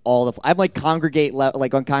played all the. I'm like Congregate,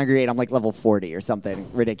 like on Congregate, I'm like level 40 or something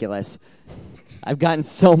ridiculous. I've gotten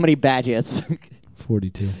so many badges.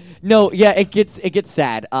 42. No, yeah, it gets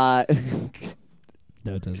sad. No,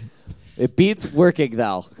 it doesn't. It beats working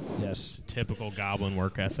though. Yes. Typical goblin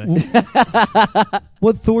work ethic.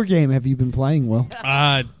 What Thor game have you been playing, Will?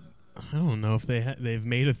 I don't know if they've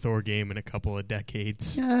made a Thor game in a couple of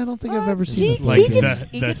decades. Yeah, I don't think I've ever seen He, it. like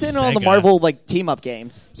he gets in all the Sega. Marvel like team up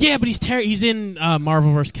games. Yeah, but he's in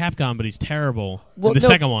Marvel vs. Capcom, but he's terrible. Well, in the no,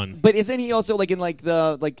 second one. But isn't he also like in like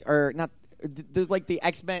the like or not? There's like the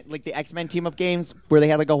X-Men team up games where they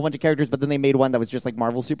had like a whole bunch of characters, but then they made one that was just like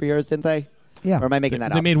Marvel superheroes, didn't they? Yeah. Or am I making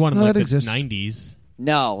that They up? made one in No, like that the exists. 90s.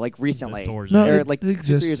 No, like recently. The Thor's No, in. Or it- like it 2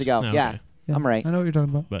 exists. years ago. Oh, Yeah. okay. Yeah, I'm right. I know what you're talking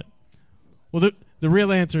about. But the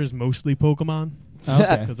real answer is mostly Pokemon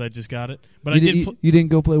Okay. because I just got it. But You didn't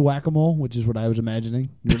go play Whack-A-Mole, which is what I was imagining.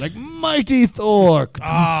 You were like, Mighty Thor!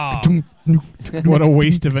 Ah, what a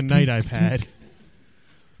waste of a night I've had.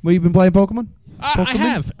 Well, you've been playing Pokemon? I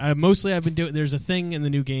have. Mostly I've been doing... There's a thing in the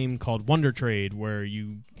new game called Wonder Trade where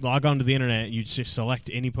you log onto the internet, you just select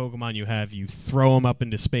any Pokemon you have, you throw them up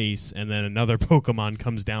into space, and then another Pokemon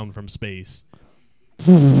comes down from space.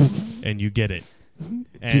 And you get it.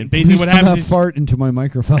 And basically what Please do not happens is... fart into my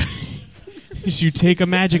microphones. is you take a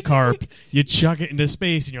Magikarp, you chuck it into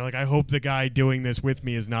space, and you're like, I hope the guy doing this with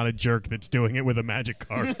me is not a jerk that's doing it with a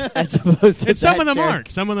Magikarp. As opposed to And some that of them jerk.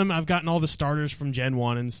 aren't. Some of them, I've gotten all the starters from Gen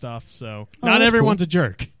 1 and stuff, so Oh, not that's everyone's a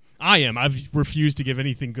jerk. I am. I've refused to give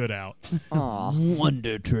anything good out. Aw.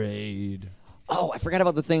 Wonder Trade. Oh, I forgot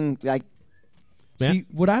about the thing. Like, Yeah. See,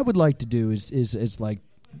 what I would like to do is like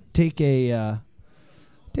take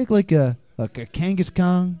like a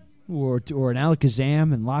Kangaskhan or an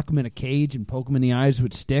Alakazam and lock him in a cage and poke him in the eyes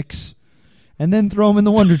with sticks, and then throw him in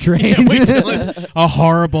the Wonder Trade. Yeah, wait till it's a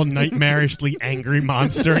horrible, nightmarishly angry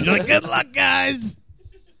monster, and you're like, good luck, guys.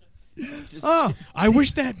 Oh, I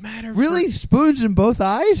wish that mattered. really? Spoons in both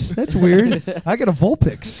eyes? That's weird. I got a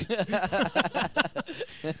Vulpix.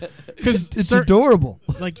 Because It's adorable.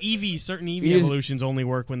 like certain Eevee You just- evolutions only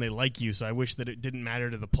work when they like you, so I wish that it didn't matter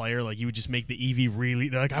to the player. Like, you would just make the Eevee really...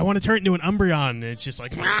 They're like, I want to turn it into an Umbreon, and it's just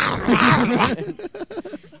like...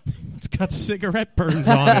 It's got cigarette burns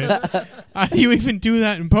on it. How do you even do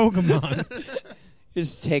that in Pokemon?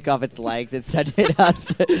 just take off its legs and send it out.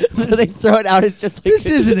 So they throw it out as just like This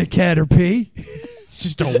isn't a Caterpie. It's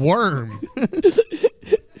just a worm.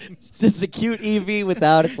 It's just a cute Eevee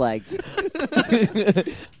without its legs.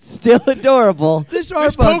 Still adorable. This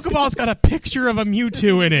This Arbok Pokeball's got a picture of a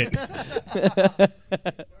Mewtwo in it.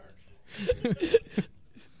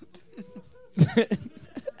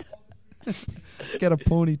 got a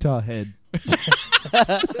ponytail head.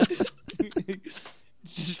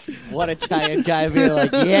 What a giant guy be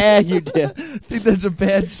like, yeah, you do. I think that's a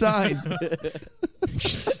bad sign.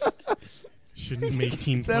 Shouldn't have made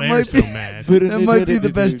Team That Flare might so be- mad. That might be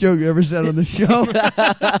the best joke you ever said on the show.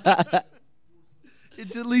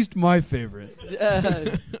 It's at least my favorite.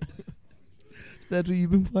 That's what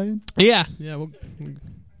you've been playing? Yeah. Well,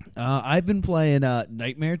 I've been playing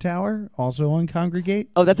Nightmare Tower, also on Congregate.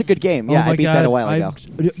 Oh, that's a good game. Oh Yeah, my I beat God, that a while ago.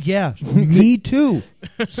 Yeah, me too.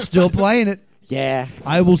 Still playing it. Yeah.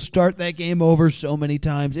 I will start that game over so many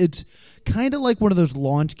times. It's kind of like one of those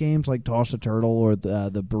launch games like Toss a Turtle or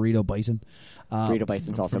the Burrito Bison. Burrito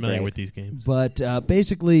Bison's also familiar great. with these games. But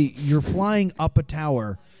basically, you're flying up a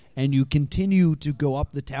tower, and you continue to go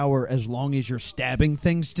up the tower as long as you're stabbing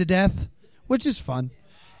things to death, which is fun.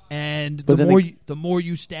 And But the then more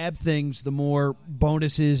you stab things, the more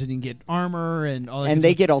bonuses, and you can get armor and all that. And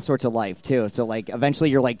they get all sorts of life, too. So, like, eventually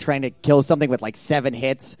you're, like, trying to kill something with, like, 7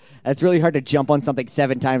 hits. And it's really hard to jump on something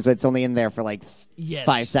 7 times when it's only in there for, like, Yes.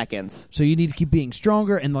 5 seconds. So you need to keep being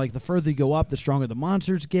stronger, and like the further you go up, the stronger the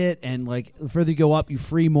monsters get, and like the further you go up, you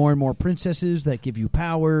free more and more princesses that give you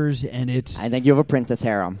powers, and it's And then you have a princess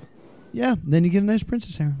harem. yeah. Then you get a nice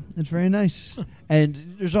princess hair. It's very nice.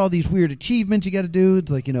 And there's all these weird achievements you got to do.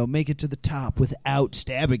 It's like make it to the top without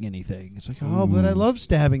stabbing anything. It's like but I love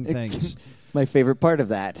stabbing things. It's my favorite part of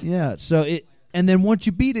that. Yeah. So and then once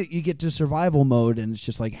you beat it, you get to survival mode, and it's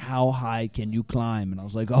just like, how high can you climb? And I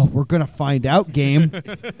was like, oh, we're gonna find out, game.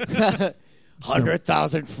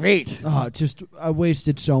 100,000 feet. I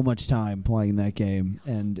wasted so much time playing that game,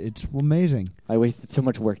 and it's amazing. I wasted so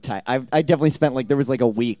much work time. I definitely spent, there was a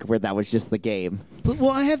week where that was just the game. But,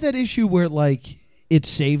 well, I have that issue where it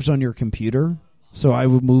saves on your computer, so I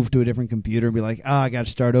would move to a different computer and be like, I got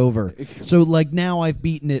to start over. So now I've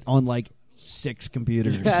beaten it on 6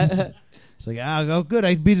 computers. It's like, oh, good,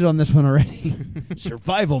 I beat it on this one already.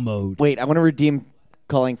 Survival mode. Wait, I want to redeem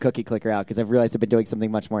calling Cookie Clicker out because I've realized I've been doing something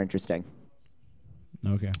much more interesting.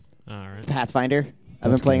 Okay. All right. Pathfinder. I've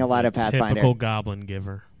been playing a lot of Pathfinder. Typical goblin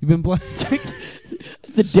giver. You've been playing.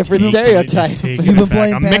 It's a different Taking it, stereotype. just taking You've it been back.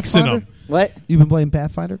 playing I'm mixing Pathfinder? them. What? You've been playing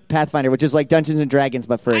Pathfinder. Pathfinder, which is like Dungeons and Dragons,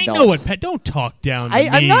 but for I adults. know what don't talk down to me.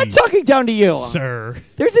 I'm not talking down to you. Sir.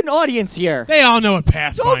 There's an audience here. They all know what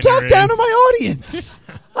Pathfinder Don't talk down is. to my audience.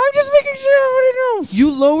 I'm just making sure everybody knows.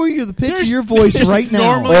 You lower the pitch of your voice There's right now.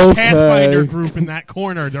 normally Okay. a Pathfinder group in that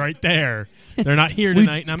corner right there. They're not here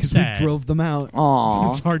tonight, and I'm 'cause sad. we drove them out.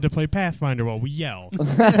 Aw. It's hard to play Pathfinder while we yell.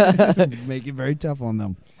 Make it very tough on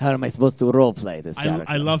them. How am I supposed to role play this character?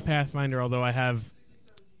 I love Pathfinder, although I have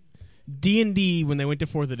D&D when they went to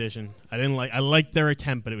 4th edition. I liked their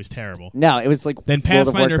attempt, but it was terrible. No, it was like Then World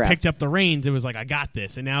of Pathfinder Warcraft. picked up the reins. It was like, I got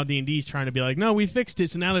this. And now D&D is trying to be like, no, we fixed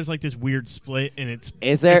it. So now there's like this weird split, and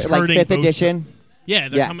Is there it's like hurting 5th both- edition? Yeah,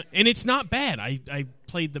 they're Yeah. coming, and it's not bad. I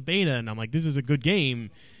played the beta, and I'm like, this is a good game,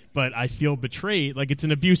 but I feel betrayed. Like, it's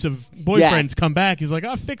an abusive boyfriend's come back. He's like,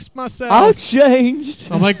 I fixed myself. I've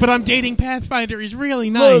changed. I'm like, but I'm dating Pathfinder. He's really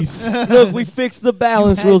nice. Look, we fixed the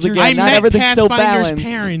balance had rules your- again. I Not met everything's so Pathfinder's balanced.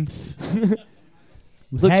 parents.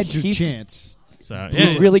 Look, Had your he's- chance. So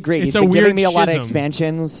He's really great. It's He's a been weird giving me a lot of schism.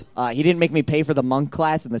 expansions. He didn't make me pay for the monk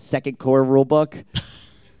class in the second core rule book.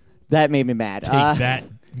 That made me mad. Take that,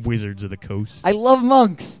 Wizards of the Coast. I love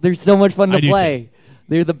monks. They're so much fun I to do play.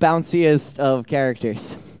 They're the bounciest of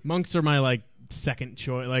characters. Monks are my second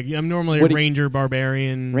choice. Like, I'm normally What a do you- ranger,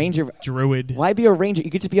 barbarian, Ranger- druid. Why be a ranger? You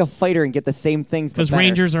could just be a fighter and get the same things. but Because better.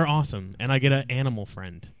 rangers are awesome, and I get an animal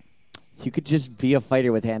friend. You could just be a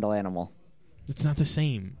fighter with handle animal. It's not the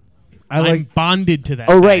same. I I'm bonded to that.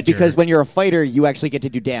 Oh, right, badger. because when you're a fighter, you actually get to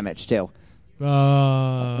do damage, too.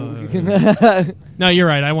 No, you're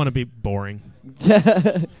right. I want to be boring.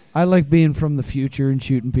 I like being from the future and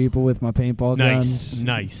shooting people with my paintball Nice, guns.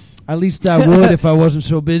 nice. At least I would if I wasn't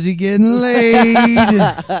so busy getting laid.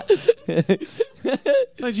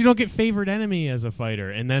 So you don't get favored enemy as a fighter,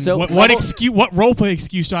 and then So what level- excuse? What roleplay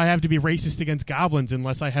excuse do I have to be racist against goblins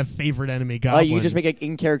unless I have favored enemy goblin? You just make an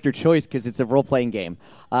in-character choice because it's a role-playing game.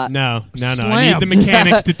 No. I Slam. need the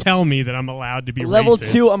mechanics to tell me that I'm allowed to be Level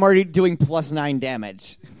racist. 2, I'm already doing +9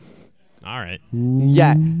 damage. All right.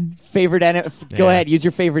 Yeah. Favorite enemy. Go Yeah. ahead. Use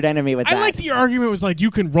your favorite enemy with that. I like the argument was like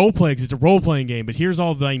you can roleplay because it's a role playing game, but here's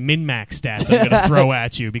all the min-max stats I'm going to throw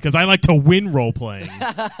at you because I like to win role playing.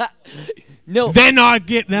 No. Then I'll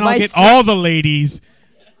get all the ladies.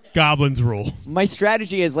 Goblins rule. My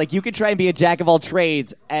strategy is like you could try and be a jack of all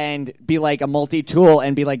trades and be like a multi-tool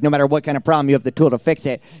and be like no matter what kind of problem you have the tool to fix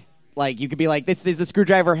it. Like you could be like this is a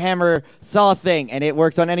screwdriver, hammer, saw thing, and it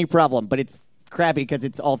works on any problem, but it's crappy because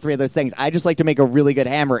it's all three of those things. I just like to make a really good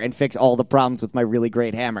hammer and fix all the problems with my really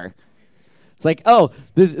great hammer. It's like, oh,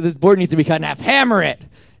 this board needs to be cut in half. Hammer it.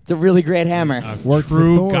 It's a really great hammer. A Worked for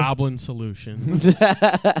true Thor. goblin solution.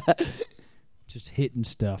 Just hitting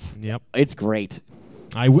stuff. Yep. It's great.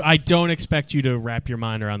 I don't expect you to wrap your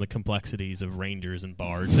mind around the complexities of rangers and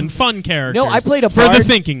bards and fun characters. No, I played a for the bard.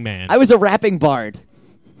 thinking man. I was a rapping bard.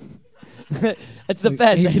 That's the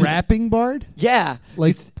best. A rapping bard? Yeah.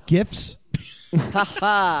 Like gifts?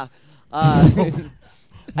 Haha.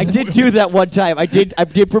 I did do that one time. I did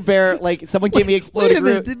prepare, like, someone gave me Wait exploding a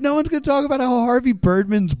minute. No one's going to talk about how Harvey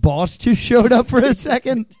Birdman's boss just showed up for a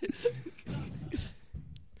second?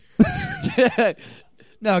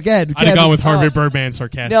 No, go ahead. I'd have gone with Harvey Birdman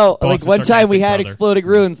sarcastic. No, like boss's one time we sarcastic had brother. exploding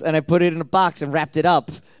runes, and I put it in a box and wrapped it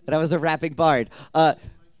up, and I was a rapping bard. But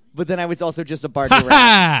then I was also just a bard who rapped.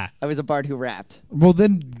 Ha! I was a bard who rapped. Well,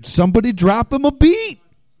 then somebody drop him a beat.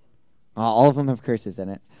 All of them have curses in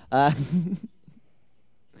it.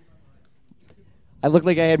 I look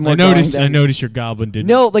like I had more. I noticed. going I than- noticed your goblin didn't.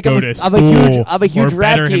 No, like, go I'm to a school huge or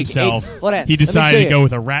rap better geek. himself. Hey, hold on, He let me decided show to go you.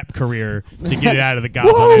 with a rap career to get it out of the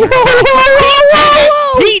goblin. Whoa, whoa, whoa,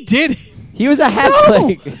 whoa, He did. He was a whoa.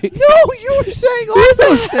 halfling. No, you were saying all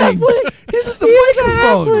those things into the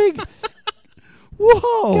microphone.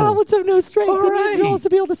 Whoa. Goblins have no strength. All But they right. should also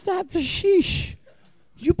be able to stab them. Sheesh.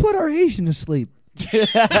 You put our Asian to sleep.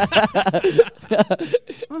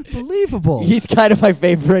 Unbelievable. He's kind of my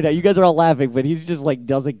favorite. You guys are all laughing, but he's just like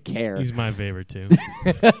doesn't care. He's my favorite too.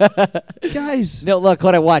 Guys. No, look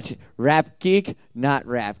what I watch. Rap geek, not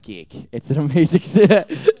rap geek. It's an amazing.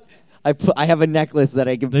 I have a necklace that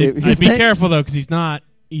I can. I'd be careful though, because he's not.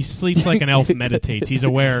 He sleeps like an elf meditates. He's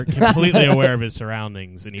completely aware of his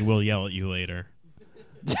surroundings, and he will yell at you later.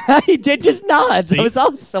 He did just nod. See? That was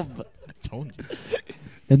awesome. I told you.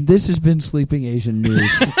 And this has been Sleeping Asian News.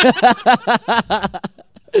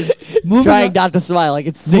 Moving Trying on- not to smile. I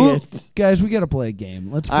can see it. Guys, we got to play a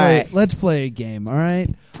game. Let's All play. right. Let's play a game. All right.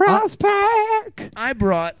 Prospect. I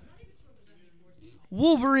brought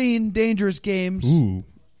Wolverine Dangerous Games. Ooh.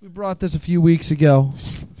 We brought this a few weeks ago.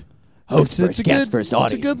 Host It's first, a guest good. first, It's a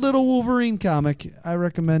audience. good little Wolverine comic. I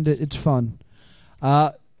recommend it. It's fun.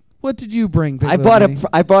 What did you bring? I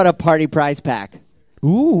bought a party prize pack.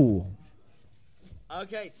 Ooh.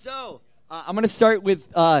 Okay, so I'm gonna start with.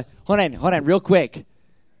 Hold on, real quick.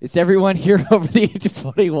 Is everyone here over the age of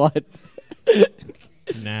 21?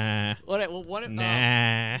 Nah.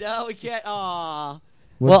 Nah. No, we can't. Aw. What's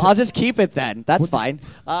Well, I'll just keep it then. That's fine.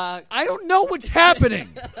 I don't know what's happening,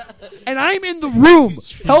 and I'm in the room.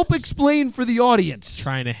 Help explain for the audience.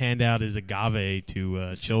 Trying to hand out his agave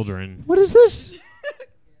to children. What is this?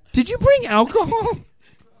 Did you bring alcohol?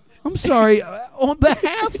 I'm sorry. On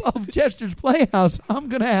behalf of Chester's Playhouse, I'm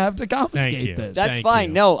going to have to confiscate you. this. That's Thank fine.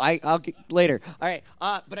 you. No, I'll get later. All right.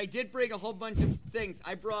 But I did bring a whole bunch of things.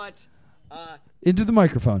 I brought Into the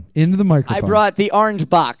microphone. Into the microphone. I brought the orange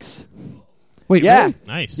box. Wait, Yeah. really?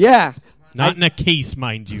 Nice. Yeah. Not in a case,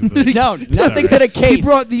 mind you. But No, nothing's in a case. He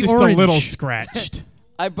brought the just orange. a little scratched.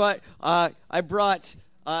 I brought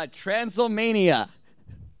Transylmania.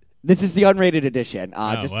 This is the unrated edition.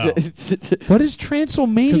 wow. What is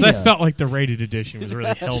Transylmania? Because I felt like the rated edition was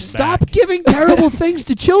really held Stop back. giving terrible things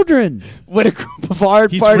to children. When a group of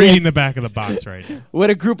hard He's partying, reading the back of the box right now.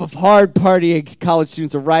 when a group of hard partying college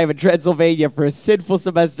students arrive in Transylvania for a sinful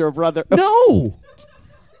semester of brother. No.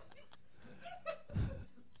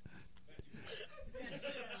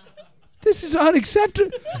 This is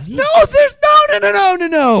unacceptable. No, there's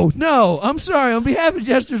no. I'm sorry. On behalf of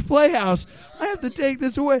Chester's Playhouse, I have to take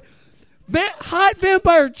this away. Hot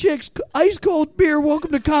vampire chicks, ice cold beer.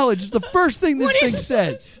 Welcome to college. Is the first thing this thing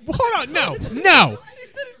says. Hold on, no.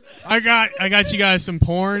 I got you guys some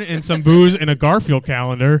porn and some booze and a Garfield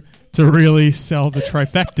calendar to really sell the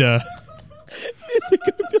trifecta. It's a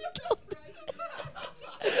Garfield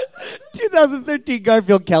calendar. 2013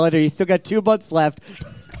 Garfield calendar. You still got 2 months left.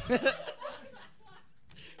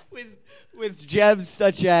 with gems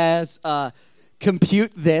such as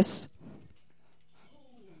compute this.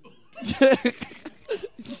 In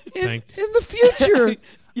the future,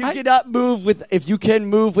 You cannot move if you can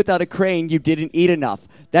move without a crane, you didn't eat enough.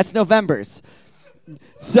 That's November's.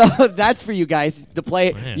 So that's for you guys to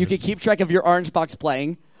play. Man, you can keep track of your orange box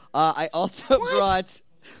playing. I also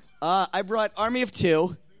brought Army of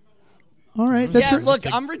Two. all right. That's Yeah,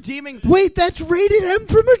 look, I'm redeeming. Wait, that's rated M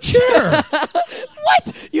for mature.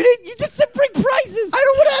 What? You just said bring prizes. I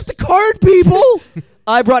don't want to have to card people.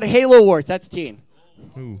 I brought Halo Wars. That's teen.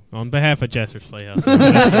 Ooh, on behalf of Chester's Playhouse,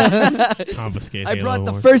 confiscate. I Halo brought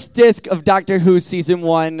the Wars. first disc of Doctor Who Season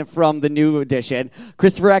 1 from the new edition.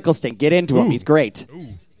 Christopher Eccleston. Get into him. Ooh. He's great.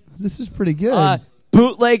 This is pretty good.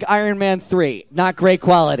 Bootleg Iron Man 3. Not great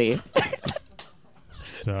quality.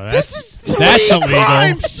 So This is 3 that's illegal.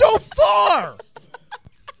 crimes so far.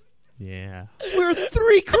 Yeah. We're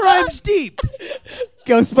 3 crimes deep.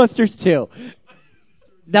 Ghostbusters 2.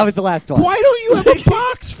 That was the last one. Why don't you have a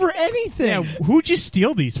box for anything? Yeah. Who'd you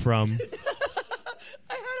steal these from?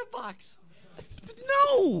 I had a box.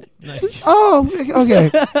 No. Oh, okay.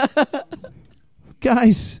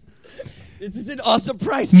 Guys, This is an awesome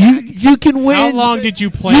prize. you can win. How long did you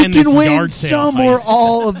plan You this can win yard sale some or heist?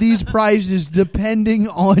 all of these prizes depending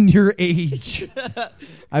on your age.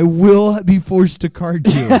 I will be forced to card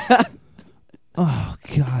you. Oh,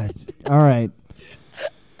 God. All right.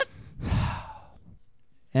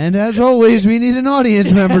 And as always, we need an audience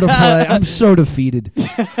member to play. I'm so defeated.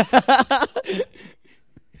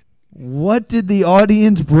 What did the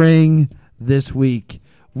audience bring this week?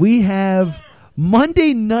 We have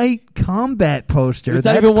Monday Night Combat poster. There's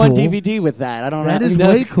not That's even one cool. DVD with that. I don't know. That is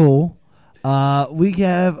way cool. We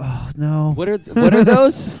have. Oh no. What are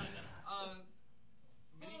those?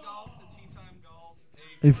 Mini golf, the tea time golf,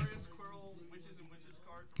 If- Curious Squirrel, Witches and Wizards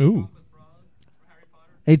card, Ooh. Chocolate Frog from Harry Potter.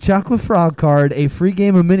 A chocolate frog card, a free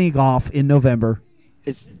game of mini golf in November,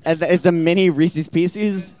 It's a mini Reese's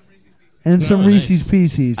Pieces. and some Oh, nice. Reese's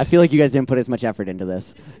Pieces. I feel like you guys didn't put as much effort into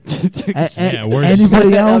this. Yeah, where's- Anybody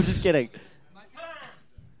I'm else? just kidding.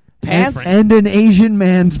 Pants? And an Asian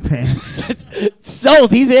man's pants.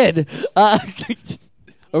 Sold. He's in.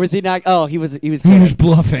 Or was he not? Oh, he was. He was kidding.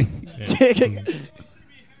 bluffing.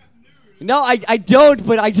 No, I don't.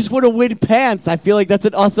 But I just want to win pants. I feel like that's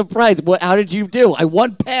an awesome prize. How did you do? I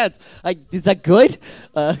won pants. Is that good?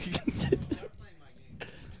 All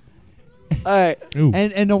right. Ooh.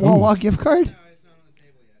 And a Wawa gift card?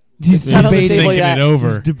 He's not on the thinking table yet. it over.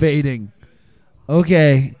 He's debating.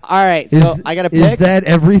 Okay. All right. So I got to pick. Is that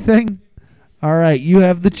everything? All right. You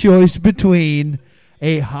have the choice between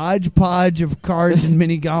a hodgepodge of cards and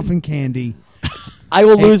mini golf and candy. I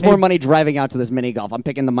will lose Hey, more money driving out to this mini golf. I'm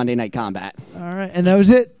picking the Monday Night Combat. All right. And that was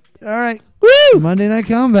it. All right. Woo! Monday Night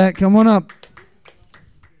Combat. Come on up.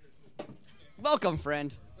 Welcome,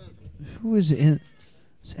 friend. Who is in?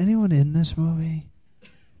 Is anyone in this movie?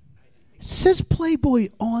 It says Playboy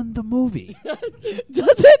on the movie.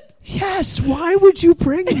 Does it? Yes. Why would you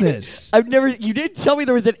bring this? I've never. You did tell me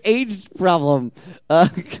there was an age problem. Why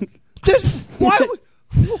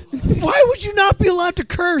would you not be allowed to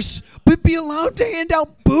curse, but we'd be allowed to hand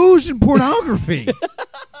out booze and pornography.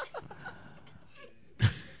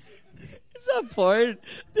 It's not porn.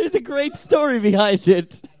 There's a great story behind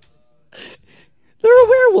it. There are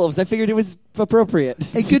werewolves. I figured it was appropriate.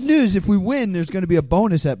 Hey, good news. If we win, there's going to be a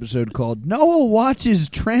bonus episode called Noah Watches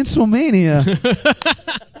Transylvania.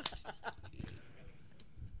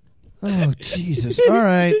 Oh, Jesus. All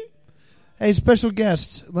right. Hey, special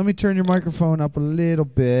guest, let me turn your microphone up a little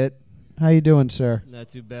bit. How you doing, sir? Not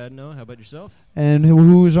too bad, Noah. How about yourself? And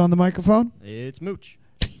who is on the microphone? It's Mooch.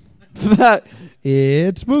 It's Mooch.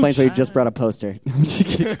 Explains why you just brought a poster.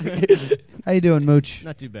 How you doing, Mooch?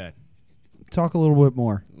 Not too bad. Talk a little bit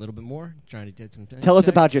more. A little bit more. Trying to get some time. Tell us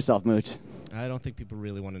about yourself, Mooch. I don't think people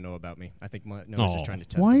really want to know about me. I think Noah's Aw. just trying to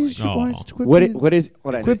test Why the is mic. why is quit What being, I quit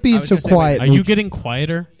I being was so gonna say, quiet? Are you Mooch? getting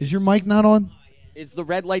quieter? Is your mic not on? Is the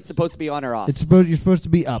red light supposed to be on or off? You're supposed to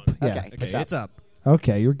be up. Yeah. Okay. Okay, it's up.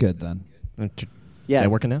 Okay, you're good then. Yeah. Is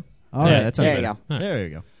that working now? All right. That's There you better. go. There you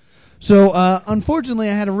go. So, unfortunately,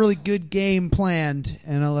 I had a really good game planned,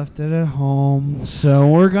 and I left it at home. So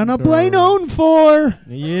we're gonna play Known For.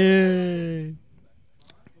 Yay.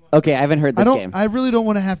 Okay, I haven't heard this game. I really don't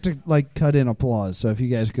want to have to like cut in applause. So if you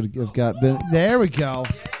guys could have got, there we go.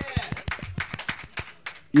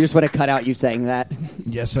 You just want to cut out you saying that.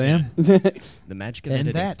 Yes, I am. The magic of And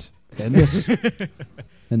editing. that, and this,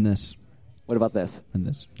 and this, What about this? and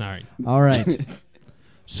this. All right. All right.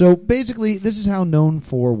 So basically, this is how Known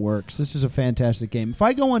For works. This is a fantastic game. If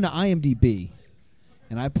I go onto IMDb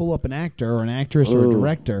and I pull up an actor or an actress or a Ooh.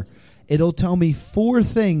 director, it'll tell me 4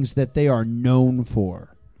 things that they are known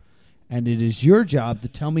for. And it is your job to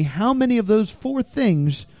tell me how many of those 4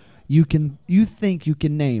 things you think you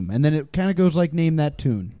can name. And then it kind of goes like Name That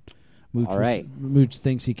Tune. All right. Mooch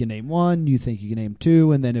thinks he can name 1, you think you can name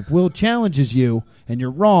 2, and then if Will challenges you and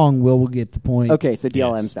you're wrong, Will get the point. Okay, so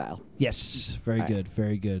DLM Yes. style. Yes, very All right. good,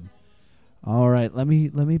 very good. All right, let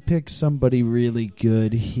me pick somebody really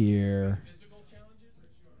good here.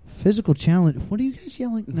 Physical challenge. What are you guys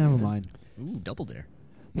yelling? Never mind. Ooh, double dare.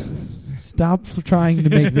 Stop trying to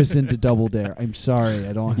make this into Double Dare. I'm sorry,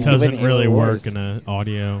 I don't. It Have, doesn't Halo really Wars. work in an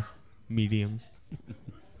audio medium.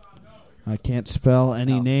 I can't spell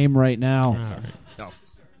any Oh. name right now. All right. Oh.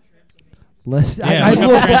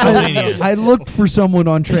 Transylvania. I looked for someone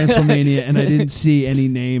on Transylvania and I didn't see any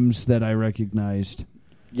names that I recognized.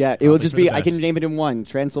 Yeah, it will Probably just for the be, I can best. name it in 1.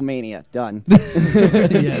 Transylvania. Done.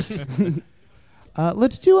 Yes.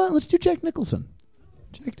 Let's do Jack Nicholson.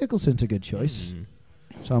 Jack Nicholson's a good choice.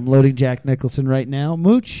 So I'm loading Jack Nicholson right now.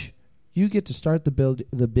 Mooch, you get to start the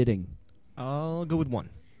bidding. I'll go with 1.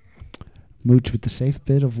 Mooch with the safe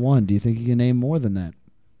bid of 1. Do you think you can name more than that?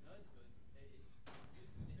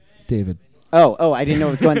 David. Oh, I didn't know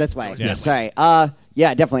it was going this way. Yes. Sorry.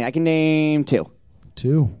 Yeah, definitely. I can name 2.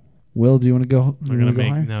 2. Will, do you want to go? We're gonna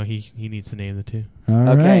make he needs to name the 2. All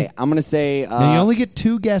Okay, right. I'm going to say... Now you only get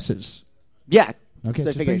 2 guesses. yeah. Okay, So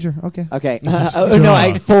I just making figured- sure. Okay. Okay. No,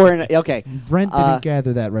 I 4 and... Okay. Brent didn't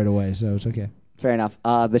gather that right away, so it's okay. Fair enough.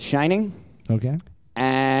 The Shining Okay.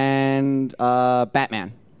 and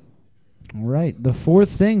Batman. All right. The 4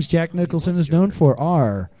 things Jack Nicholson is known for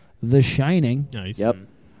are The Shining, Nice. Yep.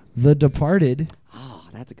 The Departed, Oh,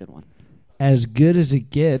 that's a good one. As Good as It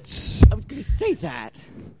Gets, I was going to say that.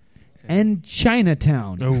 and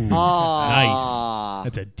Chinatown. Oh, Aw. nice.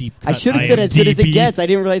 That's a deep cut. I should have said as good as it IMDb. gets. I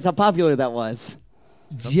didn't realize how popular that was.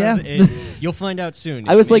 Yeah. You'll find out soon.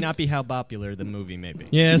 I was it may like- not be how popular the movie may be.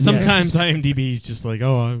 Yeah, Yes. sometimes IMDb is just like,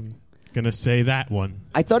 oh, I'm gonna say that one.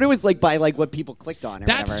 I thought it was like by like what people clicked on or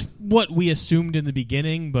That's whatever. what we assumed in the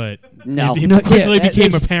beginning, but No. it No, quickly yeah,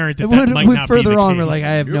 became if- apparent that It that went, might went not further be the on. case. We're like, I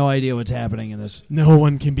have no idea what's happening in this. No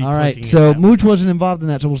one can be. All right, clicking so it that Mooch wasn't involved in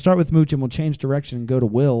that, so we'll start with Mooch and we'll change direction and go to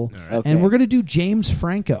Will. Okay. And we're going to do James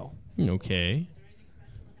Franco. way. Okay.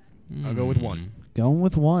 I'll go with 1. Going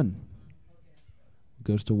with 1.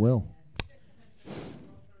 Goes to Will.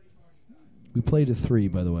 We played a 3,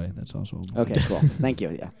 by the way. That's also Okay, cool. Thank you.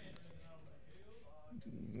 Yeah.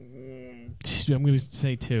 I'm gonna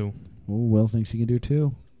say 2. Oh, Will thinks he can do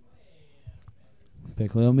 2.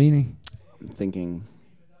 Piccolomini. I'm thinking.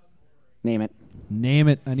 Name it. Name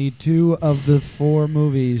it. I need 2 of the 4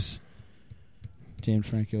 movies James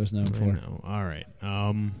Franco is known I for. know. All right.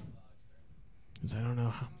 'Cause I don't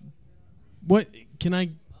know. What can I?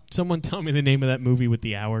 Someone tell me the name of that movie with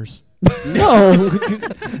the hours. No.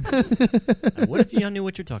 What if you knew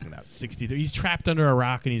what you're talking about? 63. He's trapped under a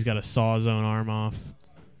rock and he's got to saw his own arm off.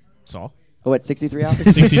 Saw? What? 63 hours?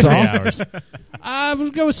 63 Saw? hours. We'll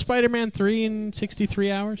go with Spider-Man 3 in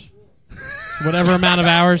 63 hours. Whatever amount of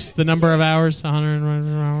hours, the number of hours, 100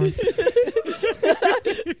 hours.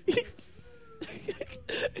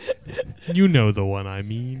 You know the one I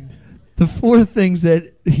mean. The four things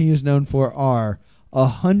that he is known for are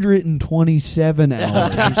 127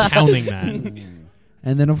 hours. I'm counting that.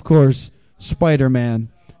 And then, of course, Spider-Man,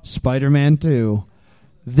 Spider-Man 2,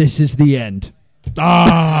 This Is the End.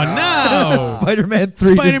 Oh, no. Spider-Man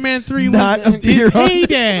 3. Spider-Man 3 not was appear his on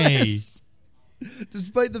heyday.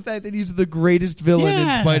 Despite the fact that he's the greatest villain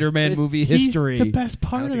in Spider-Man movie history. He's the best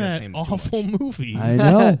part of think I'd that say him too awful movie. I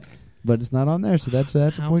know. But it's not on there, so that's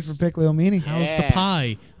a point for Piccolomini. How's the Yeah.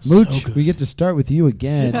 pie? Mooch, So good. we get to start with you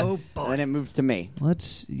again. Then it moves to me.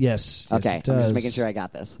 Yes, Okay, it I'm does. just making sure I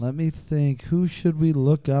got this. Let me think. Who should we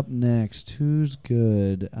look up next? Who's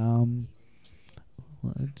good?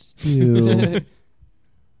 Let's do.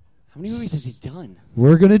 How many movies has he done?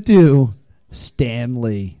 We're gonna do Stan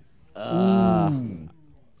Lee. I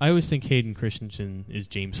always think Hayden Christensen is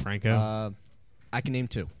James Franco. I can name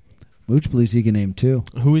two. Mooch believes he can name two.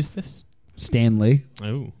 Who is this? Stan Lee.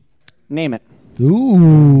 Oh. Name it.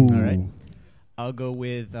 Ooh. All right. I'll go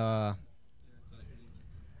with. Oh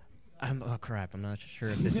crap! I'm not sure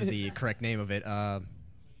if this is the correct name of it.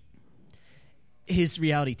 His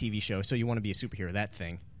reality TV show. So you want to be a superhero? That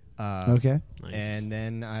thing. Okay. Nice. And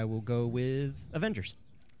then I will go with Avengers.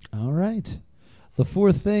 All right. The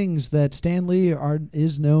four things that Stan Lee are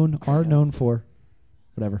known for.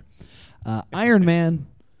 Whatever. Iron Man,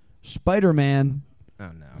 Spider-Man, Oh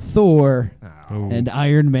no. Thor, Oh. and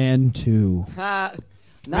Iron Man 2.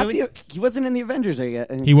 He wasn't in the Avengers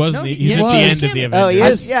yet. He wasn't. No, He's he at the was. end of the Oh, he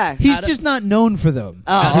Avengers. is. Yeah. He's just not known for them.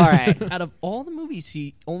 Oh, all right. Out of all the movies,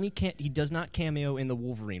 he does not cameo in the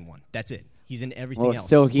Wolverine one. That's it. He's in everything Well, else.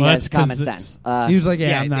 so he Well, has that's 'cause common it's- sense. He was like,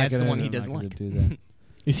 yeah, I'm not that's the gonna, one he I'm not doesn't gonna like. do that.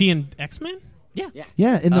 Is he in X-Men? yeah.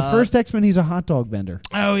 Yeah, in the first X-Men, he's a hot dog vendor.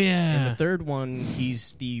 Oh, In yeah. the third one,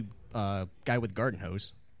 he's the guy with garden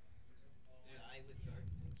hose.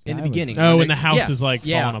 In the Guy with- beginning. Oh, when when they- the house yeah, is, like,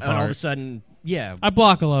 yeah, falling and all of a apart. sudden, yeah. I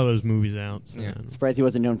block a lot of those movies out. So. Yeah. Surprised he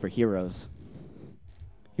wasn't known for Heroes.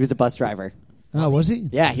 He was a bus driver. Oh, was he?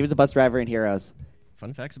 Yeah, he was a bus driver in Heroes.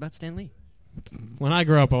 Fun facts about Stan Lee. When I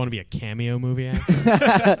grow up, I want to be a cameo movie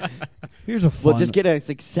actor. Here's a fun. We'll just get a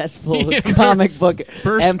successful comic book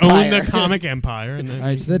First, empire. own the comic empire, and then All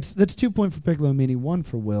right, so that's 2 points for Piccolomini, 1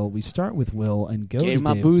 for Will. We start with Will and go Gave to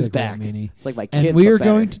my Dave booze back. Piccolomini. It's like my And kids. we but are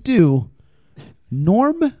better. going to do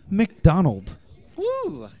Norm Macdonald.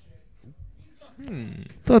 Woo!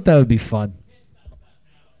 Thought that would be fun.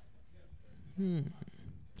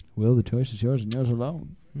 Will, the choice is yours and yours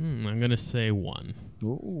alone. I'm gonna say 1.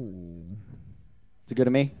 Ooh. Is it good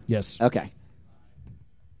to me? Yes. Okay.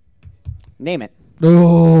 Name it.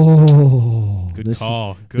 Oh. Good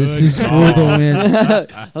call. Good This is call. for the win.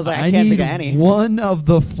 I was like, I can't need think of any. one of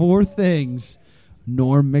the 4 things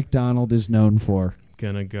Norm Macdonald is known for.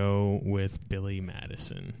 Gonna go with Billy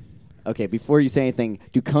Madison. Okay, before you say anything,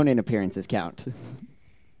 do Conan appearances count?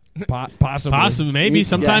 Possibly. Possibly, maybe. Yeah.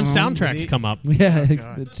 Sometimes soundtracks come up. Yeah,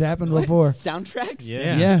 it's happened before. Soundtracks?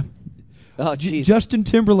 Yeah. Oh, jeez. Justin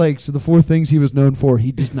Timberlake, so the 4 things he was known for,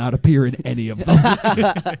 he does not appear in any of them.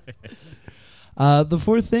 The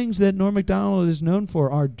 4 things that Norm Macdonald is known for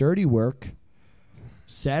are Dirty Work,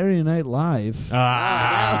 Saturday Night Live,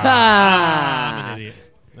 I'm an idiot.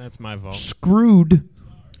 That's my fault. Screwed,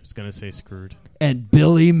 I was gonna say screwed. and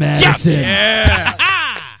Billy Madison. Yeah.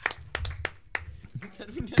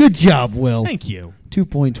 Good job, Will. Thank you. 2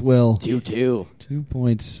 points, Will. 2-2. 2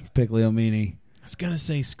 points, Piccolomini. I was gonna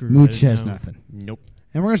say screwed. I Mooch didn't has know. nothing. Nope.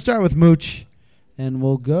 And we're going to start with Mooch, and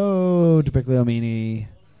we'll go to Piccolomini.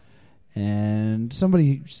 And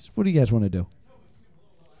somebody, what do you guys want to do?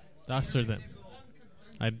 Us or them?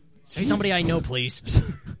 Say somebody I know, please.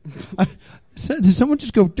 Did someone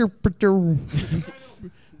just go?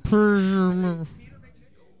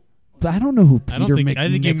 I don't know who Peter I don't think. I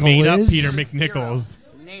think you McNichol made up is. Peter McNichols.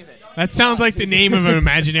 That sounds like the name of an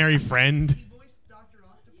imaginary friend.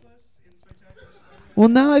 Well,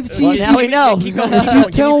 now I've seen. Well, now we know. Keep going. If you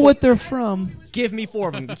tell what they're from, Give me 4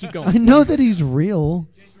 of them. Keep I going. know that he's real.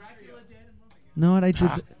 No, and I did.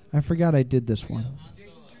 I forgot I did this one.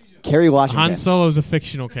 Kerry Washington. Han Solo's a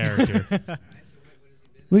fictional character.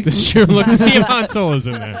 We, This sure look. See if Han Solo's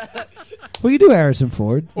in there, we can do Harrison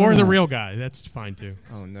Ford. or Why the not? real guy. That's fine too.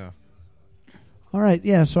 Oh, no. All right,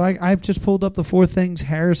 yeah. So I've just pulled up the 4 things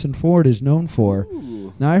Harrison Ford is known for.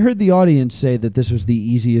 Now I heard the audience say that this was the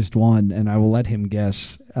easiest one, and I will let him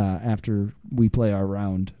guess after we play our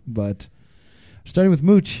round. But starting with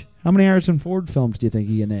Mooch, how many Harrison Ford films do you think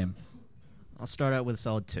he can name? I'll start out with a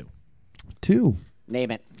solid 2. 2.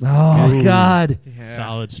 Name it. Oh, God.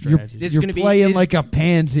 Solid You're, strategy. This is you're gonna be- playing this- like a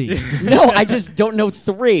pansy. No, I just don't know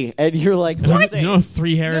 3. And you're like, what? You know,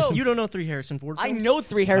 3 Harrison. You don't know 3 Harrison Ford I films? know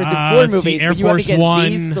 3 Harrison Ah, Ford see, movies, Air but you have to Force get One.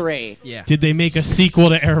 these 3. Yeah. Did they make a sequel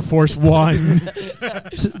to Air Force One?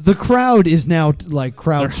 So the crowd is now like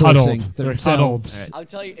crowdsourcing They're huddled. themselves. I'll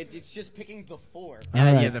tell you, it's just picking the 4. All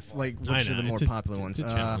right. Yeah, which I are know, the more it's a- popular ones? It's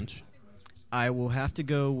a challenge. I will have to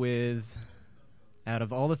go with, out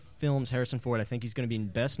of all the films, Harrison Ford, I think he's going to be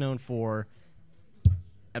best known for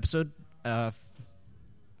episode 5,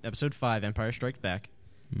 Empire Strikes Back.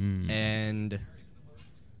 And,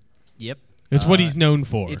 yep. It's what he's known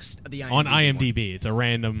for. It's the on IMDb IMDb. It's a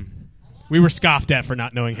random. We were scoffed at for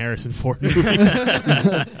not knowing Harrison Ford movies.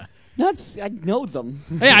 I know them.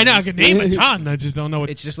 Hey, I know I can name a ton. I just don't know what.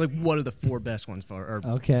 It's just like what are the 4 best ones for? Or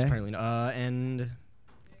Okay. Apparently, and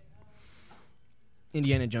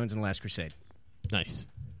Indiana Jones and the Last Crusade. Nice.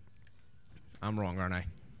 I'm wrong, aren't I?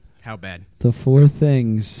 How bad? The 4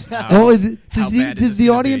 things. How- Oh, how bad is did this the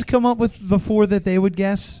gonna audience be? come up with the 4 that they would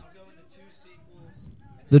guess?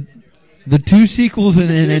 The 2 sequels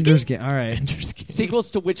and an Ender's Game. All right.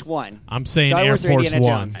 Sequels to which one? I'm saying Star Air Wars or Force Indiana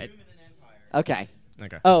One. Jones? Okay.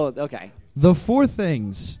 Okay. Oh, okay. The 4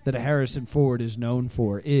 things that Harrison Ford is known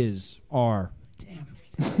for are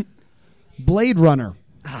Blade Runner,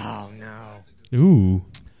 Oh no. Ooh.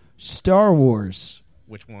 Star Wars.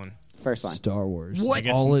 Which one? First one. Star Wars. What? I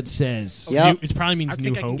guess- All it says. Yep. It probably means I New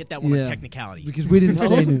think I can Hope. get that one Yeah. on technicality. Because we didn't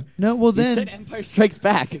say new. No, well You said then Empire Strikes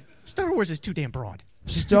Back. Star Wars is too damn broad.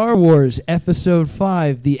 Star Wars Episode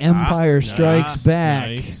 5, The Empire Strikes Back.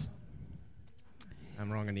 Nice.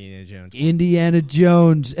 I'm wrong on the Indiana Jones. Indiana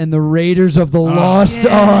Jones and the Raiders of the Lost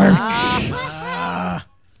Ark.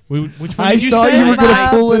 Which one I did you thought say? you were going to Bye.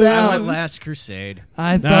 pull it I out. went Last Crusade.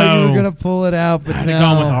 I thought you were No. going to pull it out, but I'd no. have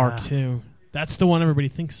gone with Ark too. That's the one everybody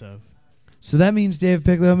thinks of. So that means Dave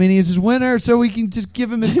Piccolomini is his winner, so we can just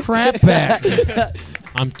give him his crap back.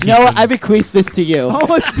 I'm No, I bequeath this to you.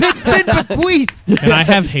 Oh, it's been bequeathed. Can I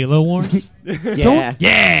have Halo Wars? Yeah.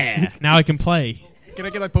 Yeah. Now I can play. Can I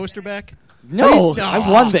get my poster back? No, I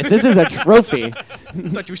won this. This is a trophy. I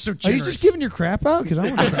thought you were so Are generous. you just giving your crap out? Because I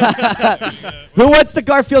want to. Who wants the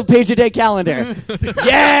Garfield page-a-day calendar?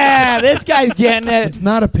 Yeah, this guy's getting it. It's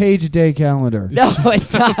not a page-a-day calendar. No,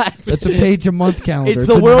 it's not. It's a page-a-month calendar. It's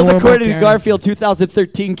the a World normal According to calendar. Garfield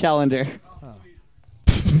 2013 calendar.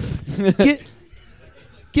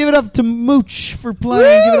 Give it up to Mooch for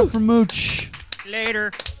playing. Give it up for Mooch.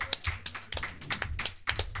 Later.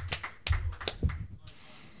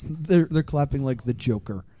 They're clapping like the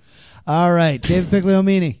Joker. All right, David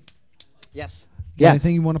Piccolomini. Yes.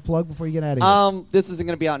 Anything you want to plug before you get out of here? This isn't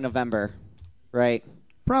going to be out in November, right?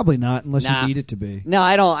 Probably not, unless Nah. you need it to be. No,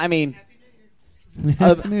 I don't. I mean,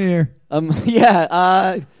 Happy New Year.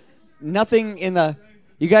 yeah. Nothing in the.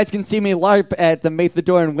 You guys can see me LARP at the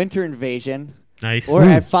Mathador Winter Invasion, Nice. or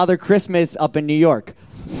at Father Christmas up in New York.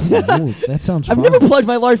 Ooh, that sounds I've fun. never plugged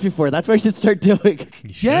my LARP before. That's what I should start doing.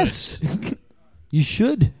 Yes. You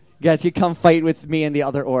should. You guys can come fight with me and the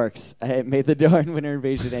other orcs at Mathador Winter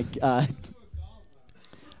Invasion. And, Get up!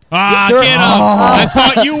 Oh. I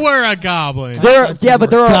thought you were a goblin. but there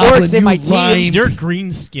are Goblin, orcs in my you lying. team. You're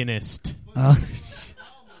greenskinist.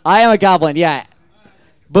 I am a goblin, yeah.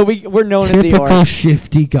 But we're known as the Typical orcs.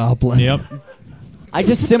 shifty goblin. Yep. I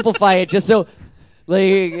just simplify it just so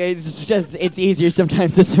it's easier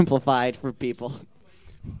sometimes to simplify it for people.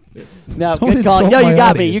 No, Don't good call. insult No, you my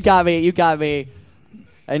got me. audience. You got me.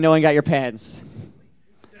 And no one got your pants.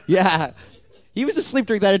 Yeah. He was asleep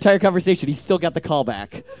during that entire conversation. He still got the call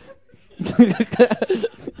back.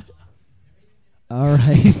 All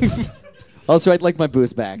right. Also, I'd like my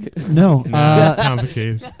booze back. No. It's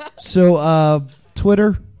complicated. So,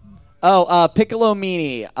 Twitter. Oh,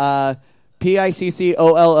 Piccolomini.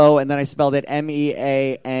 Piccollo, and then I spelled it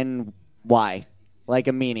Meany. Like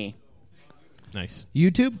a meanie. Nice.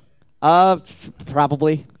 YouTube.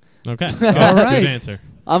 Probably. Okay. All right. Good answer.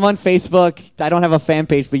 I'm on Facebook. I don't have a fan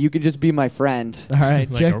page, but you can just be my friend. All right.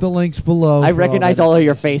 Like Check a- the links below. I for recognize that. all of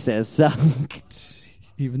your faces. So.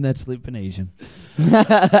 Even that sleeping Asian.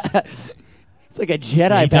 It's like a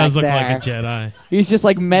Jedi He does back look there. like a Jedi. He's just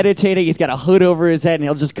like meditating. He's got a hood over his head, and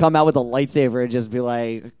he'll just come out with a lightsaber and just be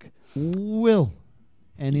like, Will,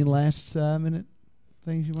 any last minute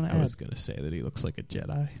things you want to I add? was going to say that he looks like a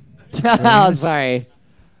Jedi. "Oh, sorry."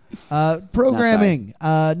 Programming.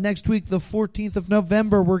 Next week, the 14th of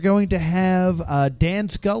November, we're going to have Dan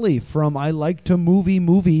Scully from I Like to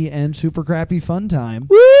Movie and Super Crappy Fun Time.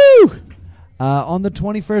 Woo! On the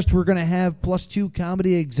 21st, we're going to have +2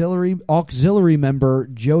 comedy auxiliary member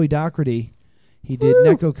Joey Doherty. He did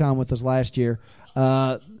NecoCon with us last year.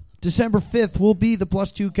 December 5th will be the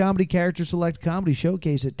Plus 2 Comedy Character Select Comedy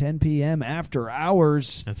Showcase at 10 p.m. after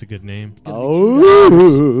hours. That's a good name. Oh.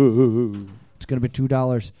 It's going to be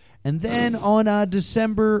 $2. And then on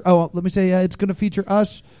December, it's going to feature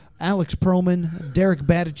us, Alex Perlman, Derek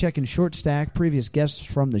Batacek, and Short Stack, previous guests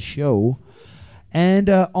from the show. And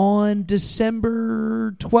on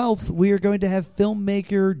December 12th, we are going to have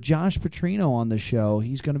filmmaker Josh Petrino on the show.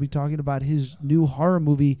 He's going to be talking about his new horror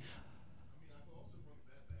movie,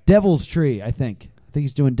 Devil's Tree, I think. I think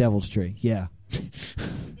he's doing Devil's Tree. Yeah.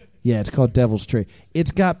 Yeah, it's called Devil's Tree.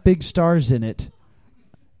 It's got big stars in it,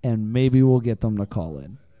 and maybe we'll get them to call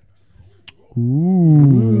in.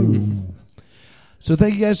 Ooh. So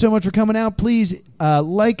thank you guys so much for coming out. Please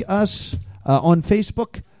like us on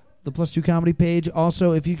Facebook, the Plus 2 Comedy page.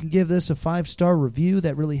 Also, if you can give this a 5-star review,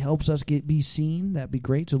 that really helps us be seen. That'd be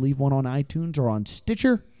great. So leave one on iTunes or on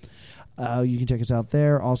Stitcher. You can check us out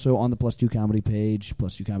there. Also on the Plus 2 Comedy page,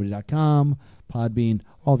 plus2comedy.com, Podbean,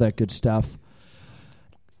 all that good stuff.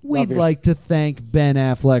 We'd like to thank Ben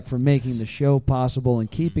Affleck for making the show possible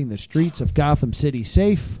and keeping the streets of Gotham City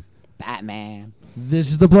safe. Batman. This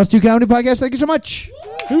is the Plus 2 Comedy Podcast. Thank you so much.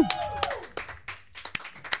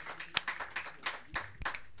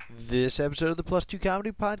 This episode of the Plus 2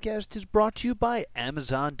 Comedy Podcast is brought to you by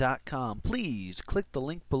Amazon.com. Please click the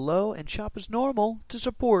link below and shop as normal to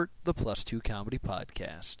support the Plus 2 Comedy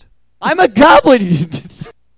Podcast. I'm a goblin.